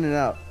supposed to be in and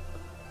out.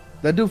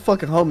 That dude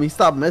fucking homie, he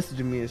stopped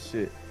messaging me and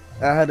shit.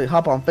 I had to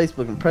hop on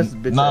Facebook and press his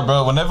bitch. Nah,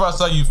 bro. Whenever I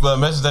saw you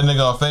message that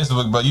nigga on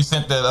Facebook, bro, you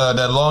sent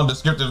that long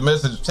descriptive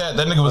message chat.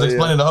 That nigga was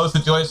explaining the whole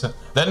situation.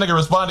 That nigga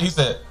responded. He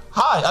said,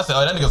 "Hi." I said,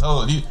 "Oh, that nigga's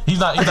old. He's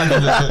not getting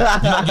your shit.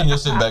 You're not getting your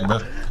shit back, bro."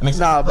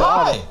 Nah, but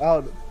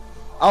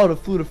I would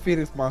have flew to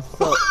Phoenix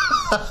myself,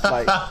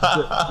 like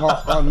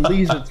on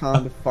leisure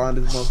time to find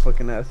his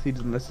motherfucking ass. He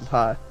just messaged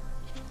hi.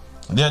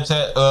 Yeah,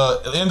 chat.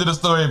 End of the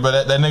story,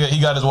 but that nigga, he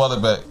got his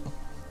wallet back.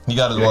 He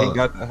got his wallet. He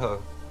got the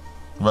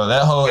bro,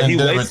 that whole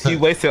endeavor. He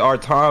wasted our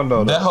time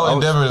though. That whole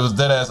endeavor, it was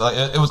dead ass. Like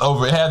it was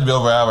over. It had to be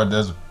over an hour.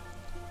 Desert.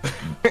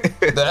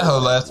 That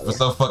whole lasted for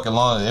so fucking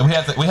long, and we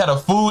had a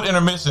food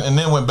intermission, and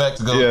then went back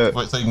to go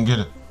so you can get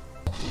it.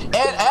 And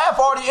Af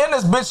already in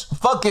this bitch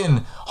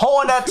fucking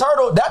hoeing that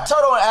turtle. That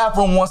turtle in Af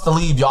room wants to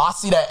leave, y'all. I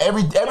see that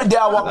every day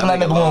I walk in that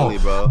nigga room.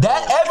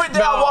 Every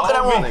day I walk in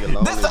that room.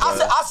 I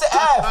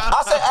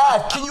said,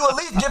 Af, can you at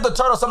least give the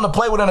turtle something to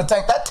play with in the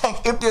tank? That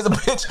tank empty as a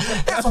bitch.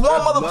 It's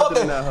one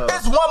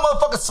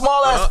motherfucking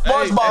small ass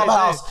SpongeBob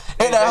house.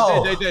 in that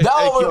hole.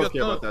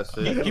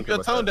 Keep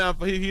your tone down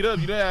for he heat up.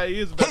 You know how he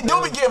is. He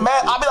do be getting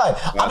mad. I be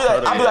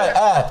like,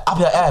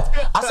 Av.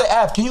 I say,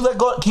 Av, can you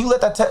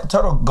let that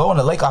turtle go in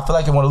the lake? I feel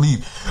like it want to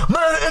leave.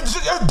 Man, it's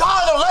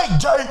dying in the lake,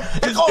 Jay.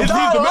 It's gonna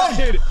die in the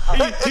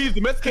lake. He's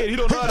domesticated. He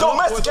don't know. He's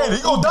domesticated.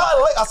 He gonna die in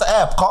the lake. I said,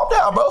 Av, calm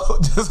down, bro.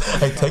 Just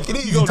hey, take it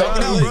easy.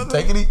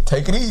 Take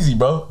it easy,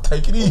 bro.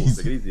 Take it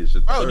easy. Take it easy.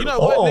 Bro, you know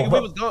what, nigga? We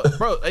was gone,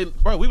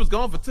 bro. We was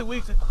gone for 2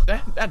 weeks.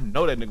 I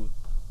know that nigga.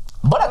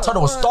 But that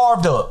turtle was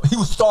starved up. He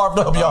was starved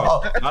up,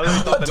 y'all. I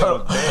literally thought that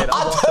was dead.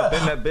 I was gonna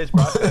bend that bitch,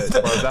 bro. That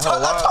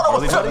turtle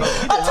was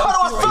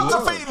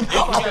filter feeding.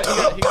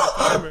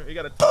 He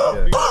got a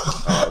timer.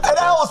 And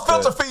that was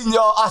filter feeding,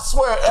 y'all. I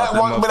swear.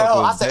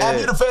 I said, after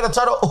you done fed the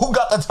turtle, who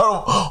got the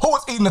turtle? Who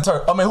was eating the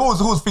turtle? I mean, who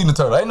was feeding the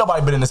turtle? Ain't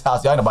nobody been in this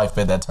house. Y'all ain't nobody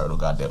fed that turtle,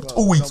 goddamn.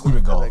 2 weeks we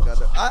been gone.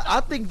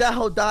 I think that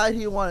hoe died.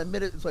 He didn't want to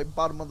admit it. It's like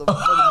bottom of the mother.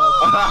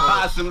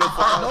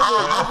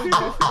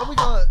 Nobody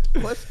gonna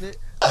question it.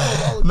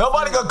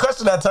 Nobody gonna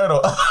question that turtle.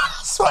 I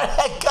swear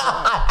to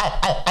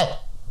God.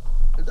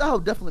 That hoe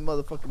definitely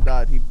motherfucking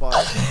died. He bought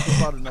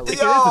another.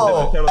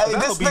 Yo, hey,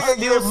 this nigga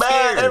get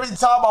mad every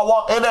time I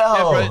walk in that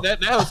hoe. Yeah,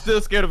 that hoe's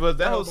still scared of us.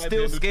 That hoe's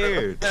still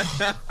scared.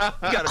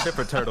 You got a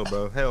different turtle,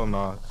 bro. Hell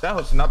no. That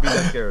hoe should not be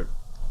that scared.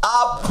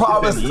 I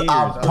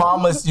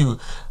promise you.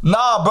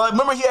 Nah, bro.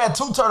 Remember he had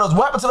 2 turtles.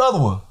 What happened to the other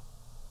one?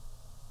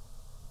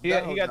 He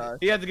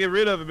had to get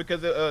rid of it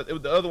because it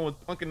was the other one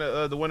punking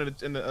the one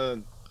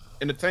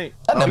in the tank.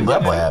 That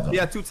never happened. He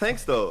had 2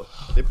 tanks though.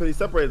 They pretty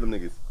separated them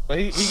niggas. But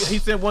he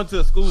sent one to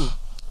a school.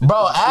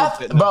 Bro,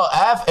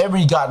 Af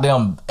every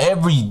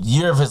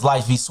year of his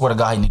life, he swear to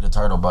God he need a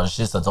turtle, bro. This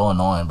shit's so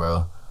annoying,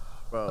 bro.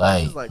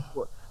 Like,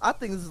 I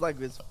think this is like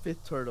his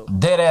 5th turtle.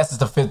 Dead ass is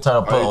the 5th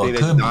turtle. Oh, he's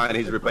dying.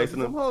 He's replacing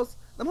them.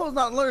 Them hoes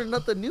not learning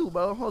nothing new,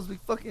 bro. Them hoes be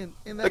fucking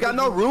in that. They got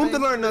no room to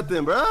learn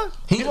nothing, bro.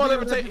 They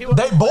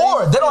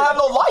bored. They don't have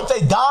no life. They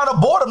dying of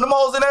boredom. Them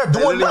hoes in there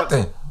doing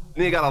nothing.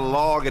 They got a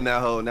log in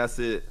that hole, and that's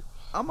it.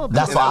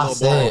 That's why I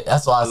said.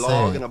 That's why I said. A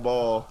log and a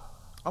ball.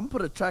 I'm gonna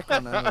put a track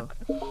on that.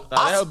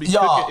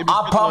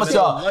 I promise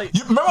y'all.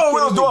 Remember when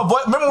we was doing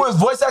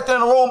voice acting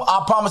in the room?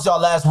 I promised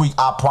y'all last week.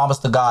 I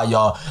promised the guy,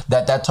 y'all,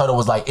 that turtle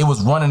was like, it was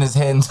running his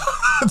head into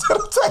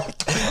the tank.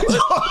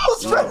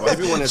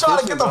 Trying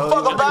to get the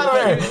fuck up out of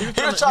there.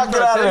 He was trying to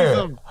get out of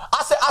there.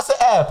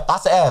 I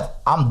said, Av,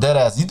 I'm dead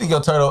ass. You think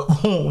your turtle?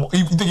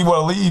 You think he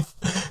want to leave?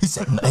 He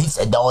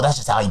said, no. That's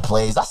just how he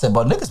plays. I said,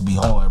 bro, niggas be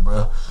horn,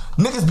 bro.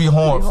 Niggas be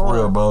horn for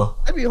real, bro.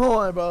 They be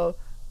horn, bro.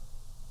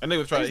 That nigga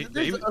was trying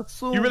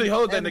you really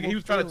hold that nigga. He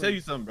was trying to tell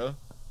you something, bro.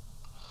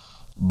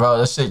 Bro,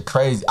 that shit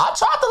crazy. I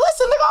tried to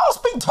listen, nigga. I don't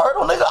speak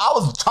turtle, nigga. I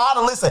was trying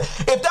to listen.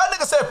 If that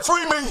nigga said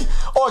free me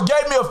or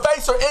gave me a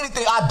face or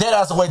anything, I dead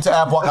ass away till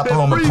I walk out the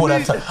room and pull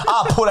that turtle.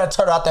 I'll pull that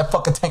turtle out that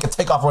fucking tank and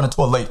take off running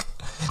to a lake.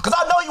 Cause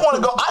I know he wanna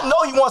go. I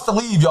know he wants to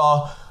leave,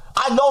 y'all.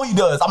 I know he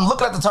does. I'm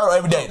looking at the turtle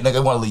every day. Nigga, he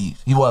wanna leave.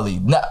 He wanna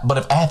leave. Nah, but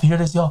if Av hear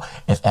this, y'all,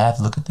 if Av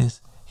look at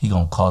this, he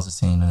gonna cause a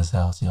scene in his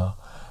house, y'all.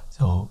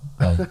 So,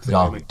 like,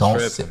 y'all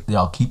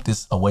y'all keep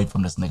this away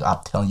from this nigga. I'm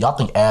telling y'all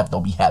think Av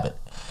don't be having it.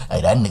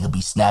 Hey, that nigga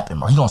be snapping,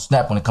 bro. He gonna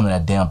snap when it come to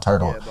that damn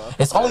turtle. Yeah,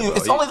 it's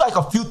only like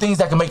a few things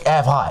that can make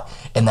Av hot,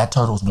 and that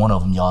turtle's one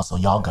of them, y'all. So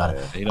y'all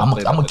gotta. I'm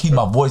gonna keep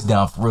my voice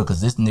down for real,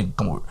 cause this nigga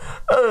come with,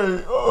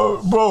 hey,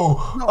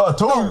 bro,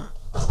 turtle.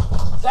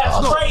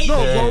 That's crazy.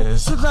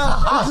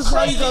 That's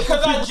crazy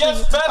because I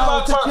just fed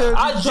my turtle.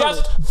 I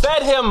just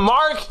fed him,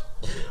 Mark.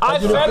 I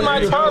fed my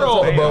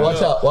turtle. Bro,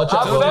 watch out.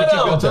 I fed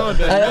him.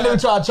 Hey, that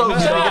nigga trying to choke me.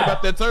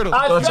 About that turtle.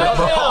 I fed him.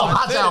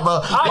 Watch out,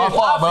 bro. I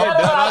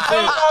fed him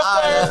upstairs,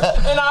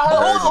 and I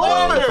heard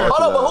slander.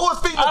 Hold on, but who was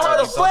feeding the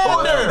turtle? Who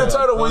was feeding the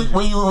turtle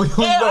when you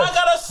Yeah, I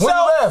got a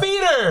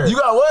self-feeder. You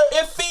got what?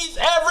 It feeds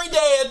every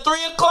day at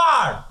 3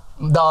 o'clock.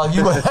 Dog,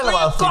 you gonna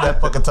feed that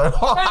fucking turtle.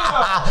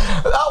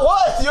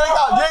 What? You ain't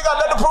got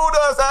nothing to prove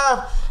to us,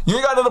 Av. You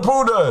ain't got nothing to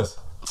prove to us.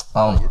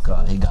 Oh my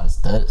God, he got a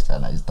stud.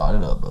 He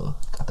started up, bro.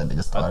 Got that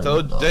nigga started. I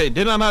told Jay,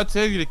 didn't I not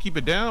tell you to keep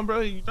it down,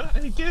 bro? He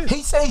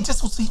said he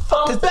just was.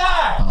 I'm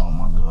back. Oh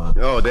my God.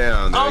 Oh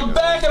damn. I'm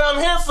back and I'm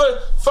here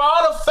for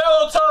all the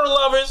fellow turtle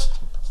lovers.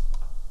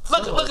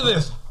 Look at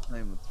this.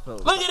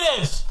 Look at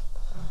this.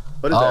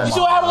 What is that? You see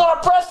what happens when I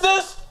press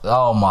this?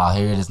 Oh my,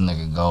 here this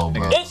nigga go,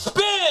 bro. It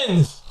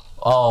spins.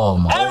 Oh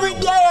my. Every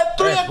day at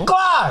 3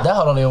 o'clock. That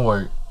hoe don't even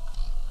work.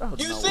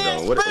 You see it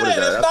spinning.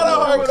 It's not a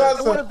hard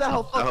concept. What if that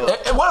hoe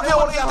what if he don't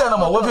want to eat that no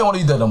more? What if he don't want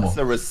to eat that no more? It's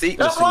a receipt.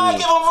 That's why I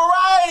give him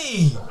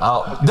variety.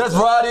 Oh, there's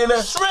variety in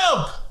there.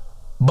 Shrimp.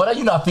 But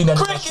you not feeding that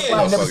nigga. Cricket.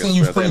 I ain't never seen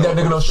you feed that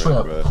nigga no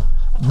shrimp.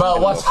 Bro,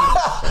 watch.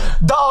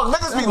 Dog,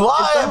 niggas be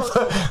lying.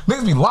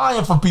 Niggas be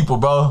lying for people,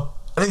 bro.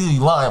 Niggas be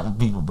lying for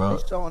people, bro.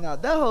 He's showing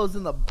out. That hoe's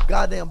in the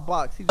goddamn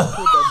box. He just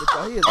put that bitch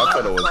out. He is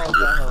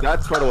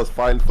that turtle was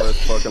fighting for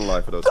his fucking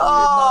life for those 2 years.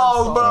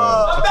 Oh, bro.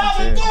 I'm back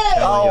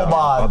again. Oh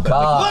my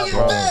God. Look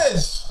at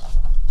this.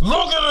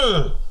 Look at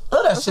it.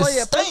 Look at that shit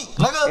stink,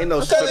 nigga. Ain't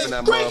no shit in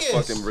that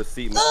motherfucking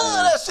receipt machine.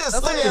 That shit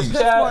stink.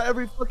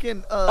 Every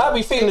fucking I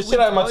be feeding the shit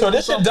out of my turtle.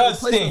 This shit does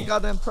stink.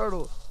 Goddamn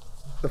turtle.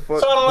 The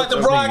fuck? Turtle like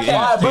the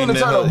broadcast. Bring the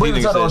turtle. Bring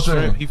the turtle on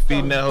stream. He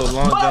feeding that whole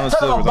Long John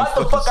Silver. Bite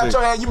the fuck out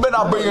your hand. You better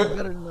not bring it.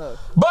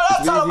 But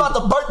I'm talking about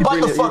the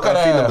bite the fuck out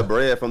of him hand. the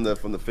bread from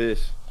the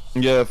fish.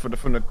 Yeah,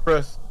 from the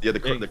crust. Yeah, the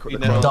crumbs.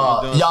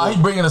 Dog, y'all, he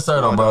bringing the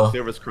turtle, bro.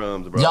 Silver's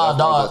crumbs, bro. Y'all,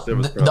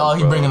 dog,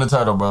 he bringing the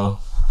turtle, bro.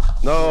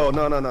 No.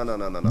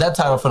 That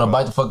turtle finna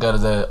bite the fuck out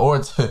of his ass.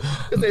 Or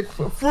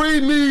free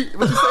me.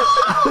 What you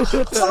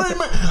say? Free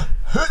me.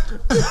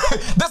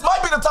 This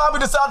might be the time we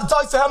decide to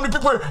talk to how many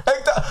people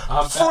ain't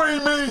that. Free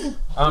me.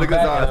 Look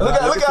at y'all. He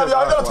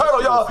got a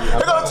turtle, y'all.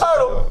 He got a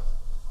turtle.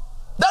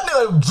 That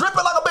nigga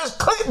dripping like a bitch.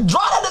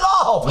 Dry that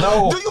nigga off.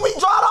 No. Do you be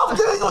dried off?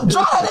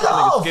 Dry that nigga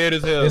off. Scared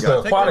as hell. It's a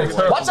aquatic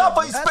turtle. Watch out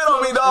for you spit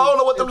on me, dog. I don't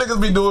know what them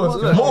niggas be doing.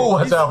 Move.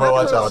 Watch out, bro.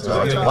 Watch out,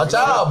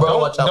 bro.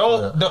 Watch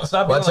out. Don't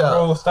stop yelling,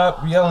 bro.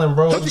 Stop yelling,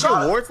 bro. Don't you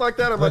get warts like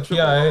that? Am I tripping?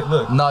 Yeah,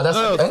 look. No, ain't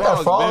that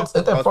frogs?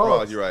 Ain't that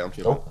frogs? You're right. I'm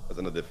tripping. That's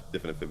another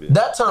different amphibian.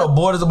 That turtle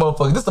bored as a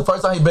motherfucker. This is the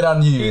first time he been out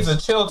in years. He's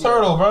a chill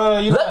turtle, bro.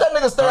 Let that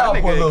nigga stay out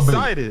for a little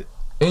bit.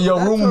 In your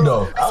room,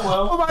 though. I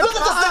will. Look at this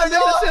nigga,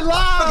 y'all. Look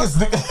at this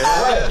nigga. I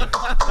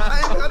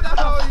ain't got that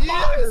all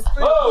years.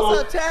 Oh.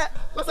 What's up, chat?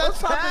 What's up,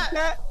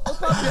 chat?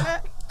 What's up,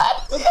 chat?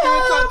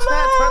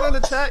 Turn on the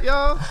chat,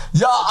 y'all.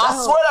 Y'all,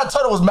 I swear that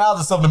turtle was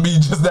mouthing something to me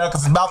just now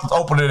because his mouth was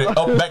opening it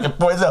up back and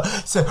forth. He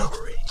said,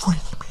 free me.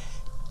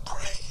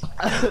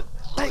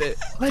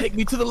 Take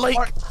me to the lake.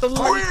 Free me.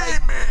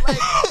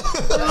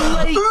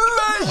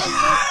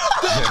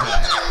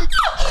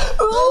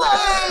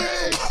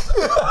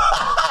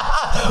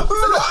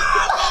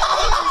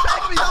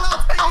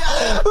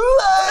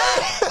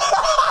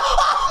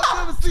 I've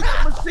never seen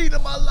that machine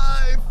in my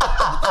life. What the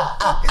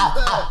fuck is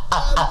that?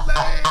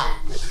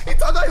 He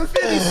talking about he was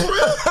feeding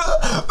shrimp.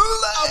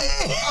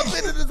 I've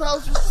been in this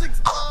house for 6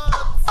 months.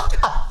 I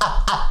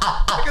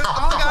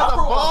got a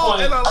ball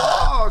and a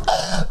log.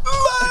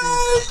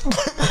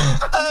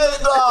 Hey,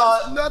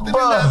 dog. Nothing in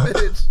that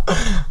bitch.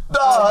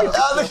 Dog,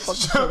 y'all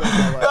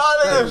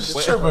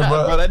niggas tripping,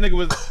 bro. That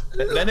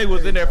nigga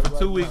was in there for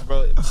 2 weeks,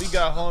 bro. We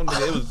got home,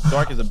 nigga, it was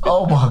dark as a bitch.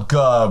 Oh my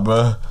god,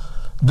 bro.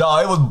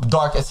 Dog, it was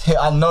dark as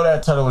hell. I know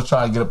that turtle was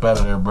trying to get up out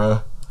of there,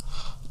 bro.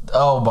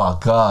 Oh my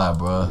god,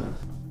 bro.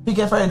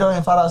 PK Freddy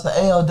Dorian $5 said,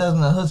 "Ayo,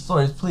 Desmond, hood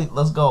stories, please.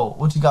 Let's go.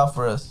 What you got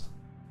for us?"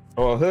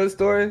 Oh, a hood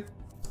story?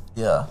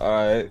 Yeah. All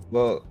right.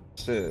 Well,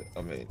 shit.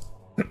 I mean,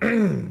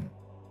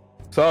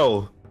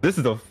 so this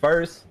is the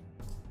first.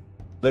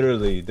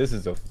 Literally, this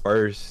is the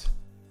first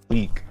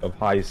week of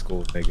high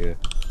school, nigga.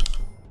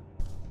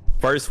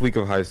 First week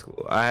of high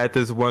school. I had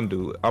this one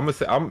dude. I'm gonna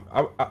say I'm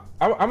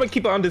gonna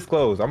keep it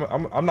undisclosed.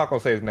 I'm not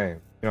gonna say his name.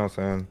 You know what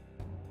I'm saying?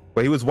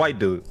 But he was white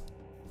dude.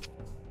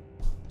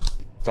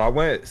 So I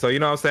went. So you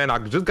know what I'm saying? I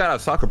just got out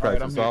of soccer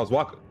practice. Right, so I was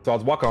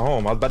walking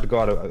home. I was about to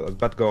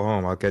go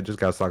home. I just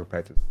got out of soccer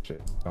practice. Shit.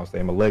 You know what I'm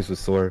saying? My legs was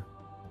sore,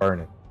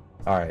 burning.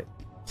 All right.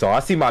 So I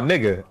see my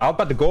nigga. I was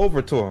about to go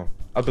over to him.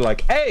 I'll be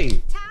like,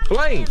 "Hey,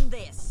 Blaine."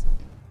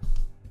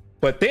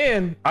 But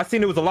then I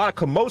seen there was a lot of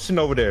commotion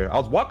over there. I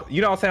was walking,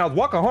 you know what I'm saying? I was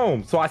walking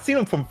home. So I seen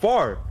him from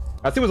far.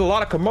 I see there was a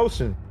lot of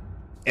commotion.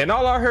 And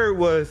all I heard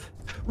was,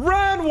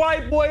 "Run,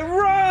 white boy,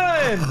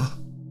 run!"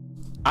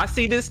 I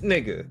see this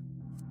nigga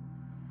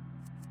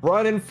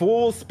running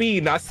full speed.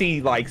 And I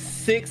see like I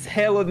seen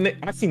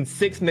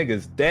 6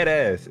 niggas dead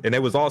ass. And they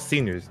was all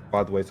seniors,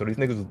 by the way. So these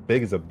niggas was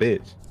big as a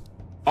bitch.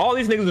 All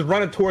these niggas was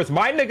running towards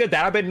my nigga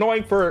that I've been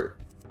knowing for,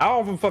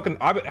 how long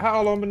I've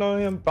been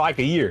knowing him? For like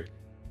a year.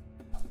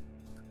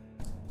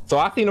 So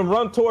I seen him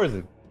run towards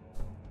him.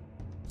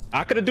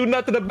 I couldn't do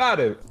nothing about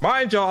it.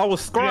 Mind y'all, I was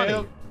scrawny.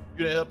 You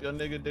didn't help your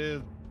nigga,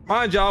 dude.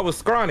 Mind y'all, I was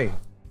scrawny.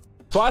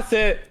 So I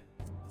said,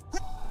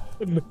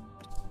 run.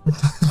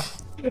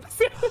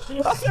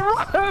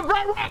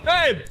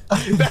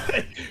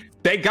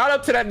 They got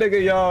up to that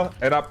nigga, y'all,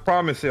 and I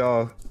promise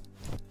y'all,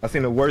 I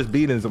seen the worst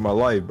beatings of my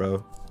life,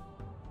 bro.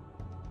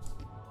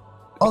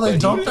 Oh, they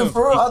jumped him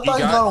for real? I thought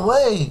he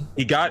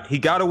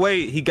got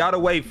away. He got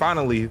away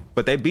finally,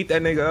 but they beat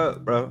that nigga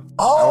up, bro.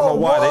 Oh, I don't know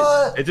why.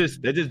 what? They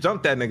just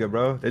jumped that nigga,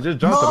 bro. They just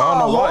jumped him. I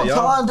don't know why,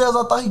 y'all. I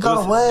thought he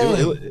got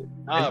away.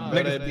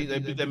 They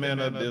beat that man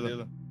up,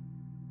 Dylan.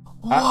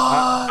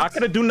 I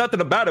couldn't do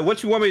nothing about it.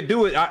 What you want me to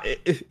do?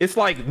 It's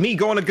like me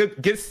going to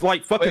get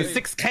like fucking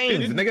 6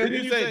 canes, nigga.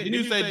 Didn't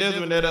you say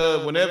Desmond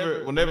that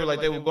whenever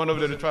like they were going over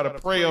there to try to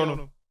prey on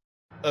him,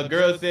 a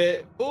girl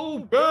said,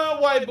 "Ooh, run,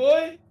 white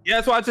boy." Yeah,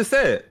 that's what I just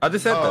said. I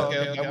just said that.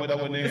 Okay. I went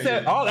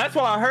in. Oh, that's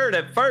what I heard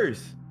at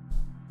first.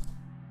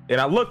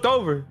 And I looked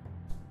over,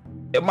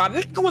 and my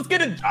nigga was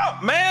getting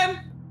jumped,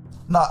 man.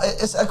 Nah,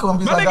 it's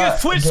echoing. My nigga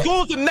switched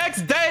schools the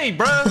next day,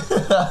 bro.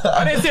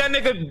 I didn't see that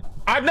nigga.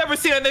 I've never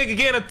seen that nigga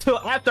again until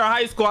after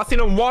high school. I seen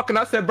him walking.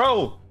 I said,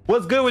 "Bro,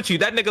 what's good with you?"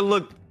 That nigga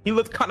looked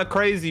kind of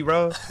crazy,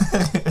 bro.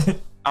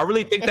 I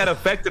really think that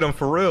affected him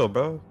for real,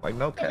 bro. Like,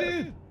 no cap.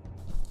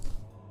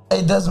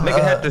 Hey, Desmond.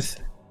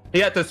 Nigga he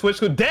had to switch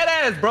school. Dead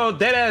ass, bro.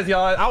 Dead ass,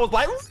 y'all. I was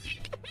like,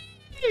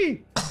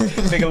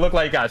 nigga looked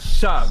like he got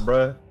shot,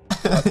 bro.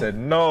 I said,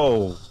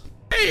 no.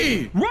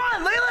 Hey,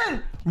 run,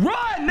 Leland!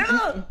 Run,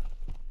 nigga!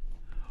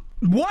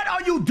 What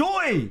are you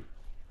doing?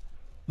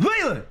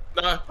 Leland.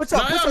 Put your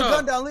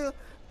gun down, Leland.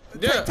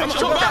 Yeah,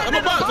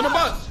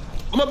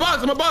 I'm a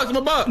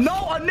box. No,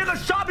 a nigga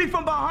shot me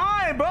from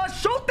behind, bro.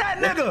 Shoot that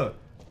nigga.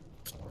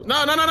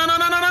 No.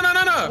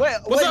 Wait,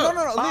 What's up?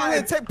 no.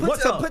 Leland,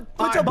 put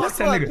your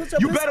pistol up.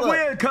 You better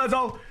win,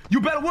 cuzzo. You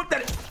better whoop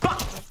that.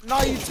 Fuck. No,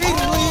 you cheated,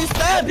 Leland. You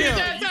stabbed him.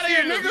 Get out of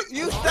here, nigga.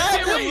 You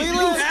stabbed him, Leland.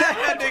 You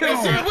stabbed him.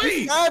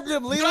 You stabbed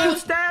him, Leland. You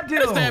stabbed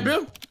him. Stab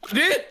him.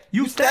 Did?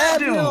 You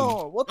stabbed him.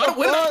 What the fuck?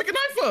 When did I pick a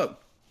knife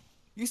up?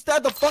 You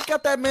stabbed the fuck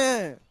out that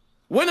man.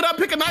 When did I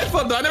pick a knife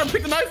up, though? I didn't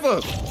pick the knife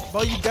up.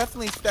 Bro, you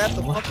definitely stabbed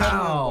the fuck out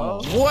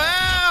of him, bro.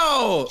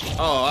 Wow.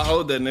 Oh, I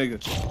hold that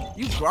nigga.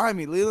 You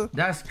grimy, Leland.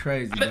 That's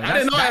crazy. I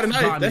didn't know I had a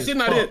knife. That shit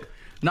not it.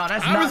 No,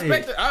 that's not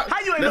it. How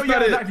you ain't know you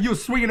had a knife? You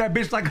was swinging that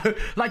bitch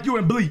like you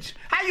in Bleach.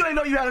 How you ain't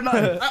know you had a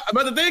knife?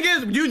 But the thing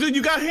is,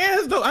 you got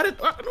hands though. I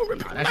don't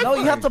remember. No,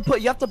 you have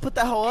to put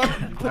that hoe up.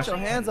 Put your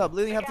hands up,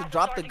 Leland. You have to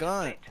drop the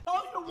gun.